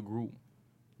Media Group.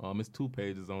 It's 2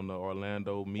 pages on the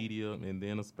Orlando Media and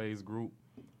then a space group.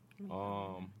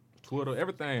 Twitter,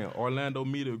 everything. Orlando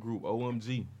Media Group,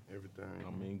 OMG. Everything.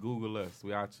 I mean, Google us.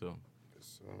 We out here.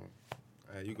 So,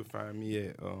 you can find me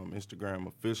at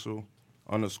Instagram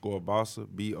official_bossa,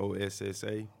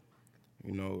 BOSSA.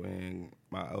 You know, and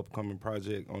my upcoming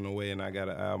project on the way, and I got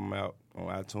an album out on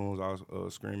iTunes, all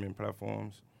streaming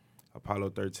platforms,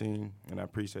 Apollo 13. And I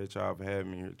appreciate y'all for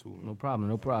having me here too. No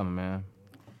problem, man.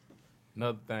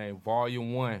 Another thing,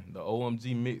 Volume 1, the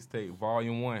OMG mixtape,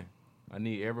 Volume 1. I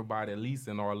need everybody, at least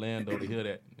in Orlando, to hear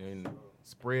that and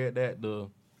spread that to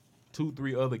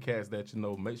 2-3 other cats that you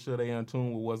know. Make sure they in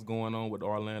tune with what's going on with the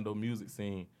Orlando music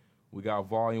scene. We got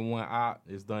Volume 1 out.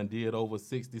 It's did over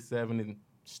 60,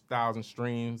 70,000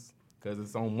 streams because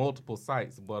it's on multiple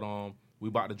sites. But we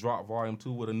about to drop Volume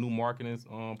 2 with a new marketing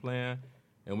plan,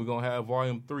 and we're going to have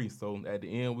Volume 3. So at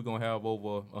the end, we're going to have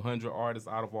over 100 artists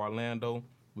out of Orlando.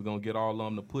 We're going to get all of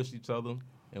them to push each other,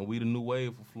 and we the new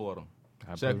wave for Florida.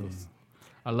 Check us.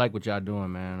 I like what y'all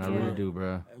doing, man. I really do,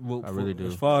 bro. Well, I really do.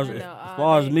 As far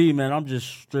as me, man, I'm just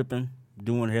stripping,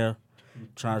 doing hair,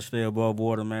 trying to stay above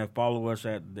water, man. Follow us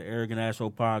at the Arrogant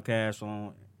Asshole Podcast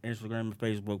on Instagram and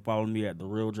Facebook. Follow me at The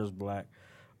Real Just Black.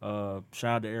 Shout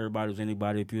out to everybody who's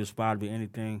anybody. If you aspire to be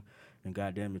anything, then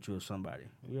goddamn it, you're somebody.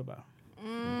 What you about?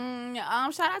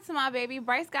 Shout out to my baby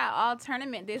Bryce. Got all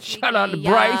tournament this week. Shout out to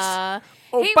Bryce.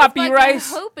 Oh, he Poppy was fucking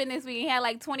Rice. hooping this week. He had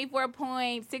like 24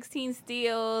 points, 16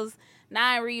 steals,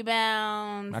 9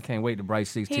 rebounds. I can't wait to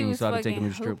Bryce He 16 was so I can take him to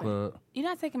the fucking strip hooping. club. You're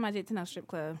not taking my jet to no strip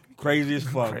club. Crazy as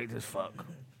fuck. Crazy as fuck.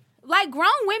 Like grown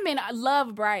women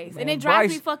love Bryce, and it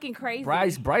drives me fucking crazy.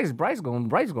 Bryce gonna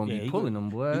Yeah, be pulling them,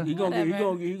 boy. We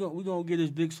gonna get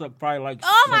his dick sucked probably like.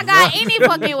 Oh my God, any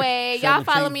fucking way. Y'all 17.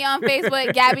 follow me on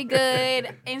Facebook, Gabby Good.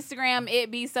 Instagram,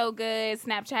 It Be So Good.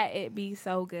 Snapchat, It Be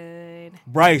So Good.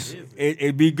 Bryce,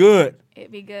 it be good.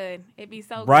 It be good. It be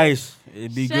so Bryce,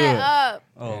 it be good. good. Shut up.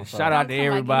 Oh, Shout out to Don't come like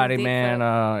everybody, you dick man.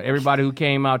 Everybody who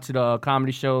came out to the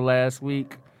comedy show last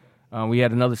week. We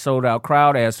had another sold out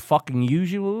crowd as fucking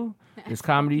usual. It's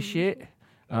comedy shit.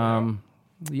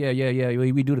 Yeah.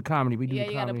 We do the comedy. We do Yeah, the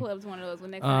you gotta comedy. pull up to one of those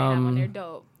when next time they have on their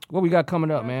dope. What we got coming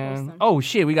up, Real man? wholesome. Oh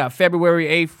shit, we got February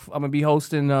 8th. I'm gonna be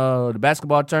hosting the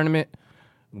basketball tournament.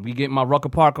 We getting my Rucker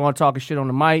Park on, talking shit on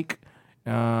the mic.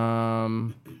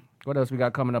 What else we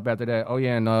got coming up after that? Oh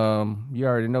yeah, and you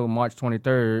already know March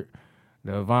 23rd,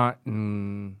 the Avant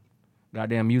and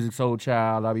goddamn Music Soul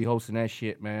Child. I'll be hosting that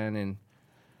shit, man. And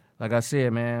like I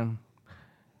said, man,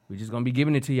 we just gonna be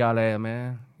giving it to y'all there,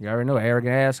 man. You already know,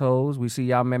 arrogant assholes. We see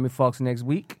y'all Mammy Fox next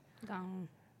week. Gone.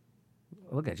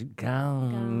 Look at you,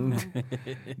 gone.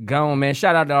 Gone, man.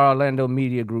 Shout out to our Orlando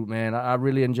Media Group, man. I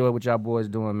really enjoy what y'all boys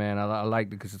doing, man. I like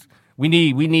it because we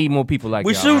need more people like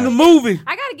We y'all. shooting man. the movie.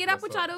 I gotta get up with y'all.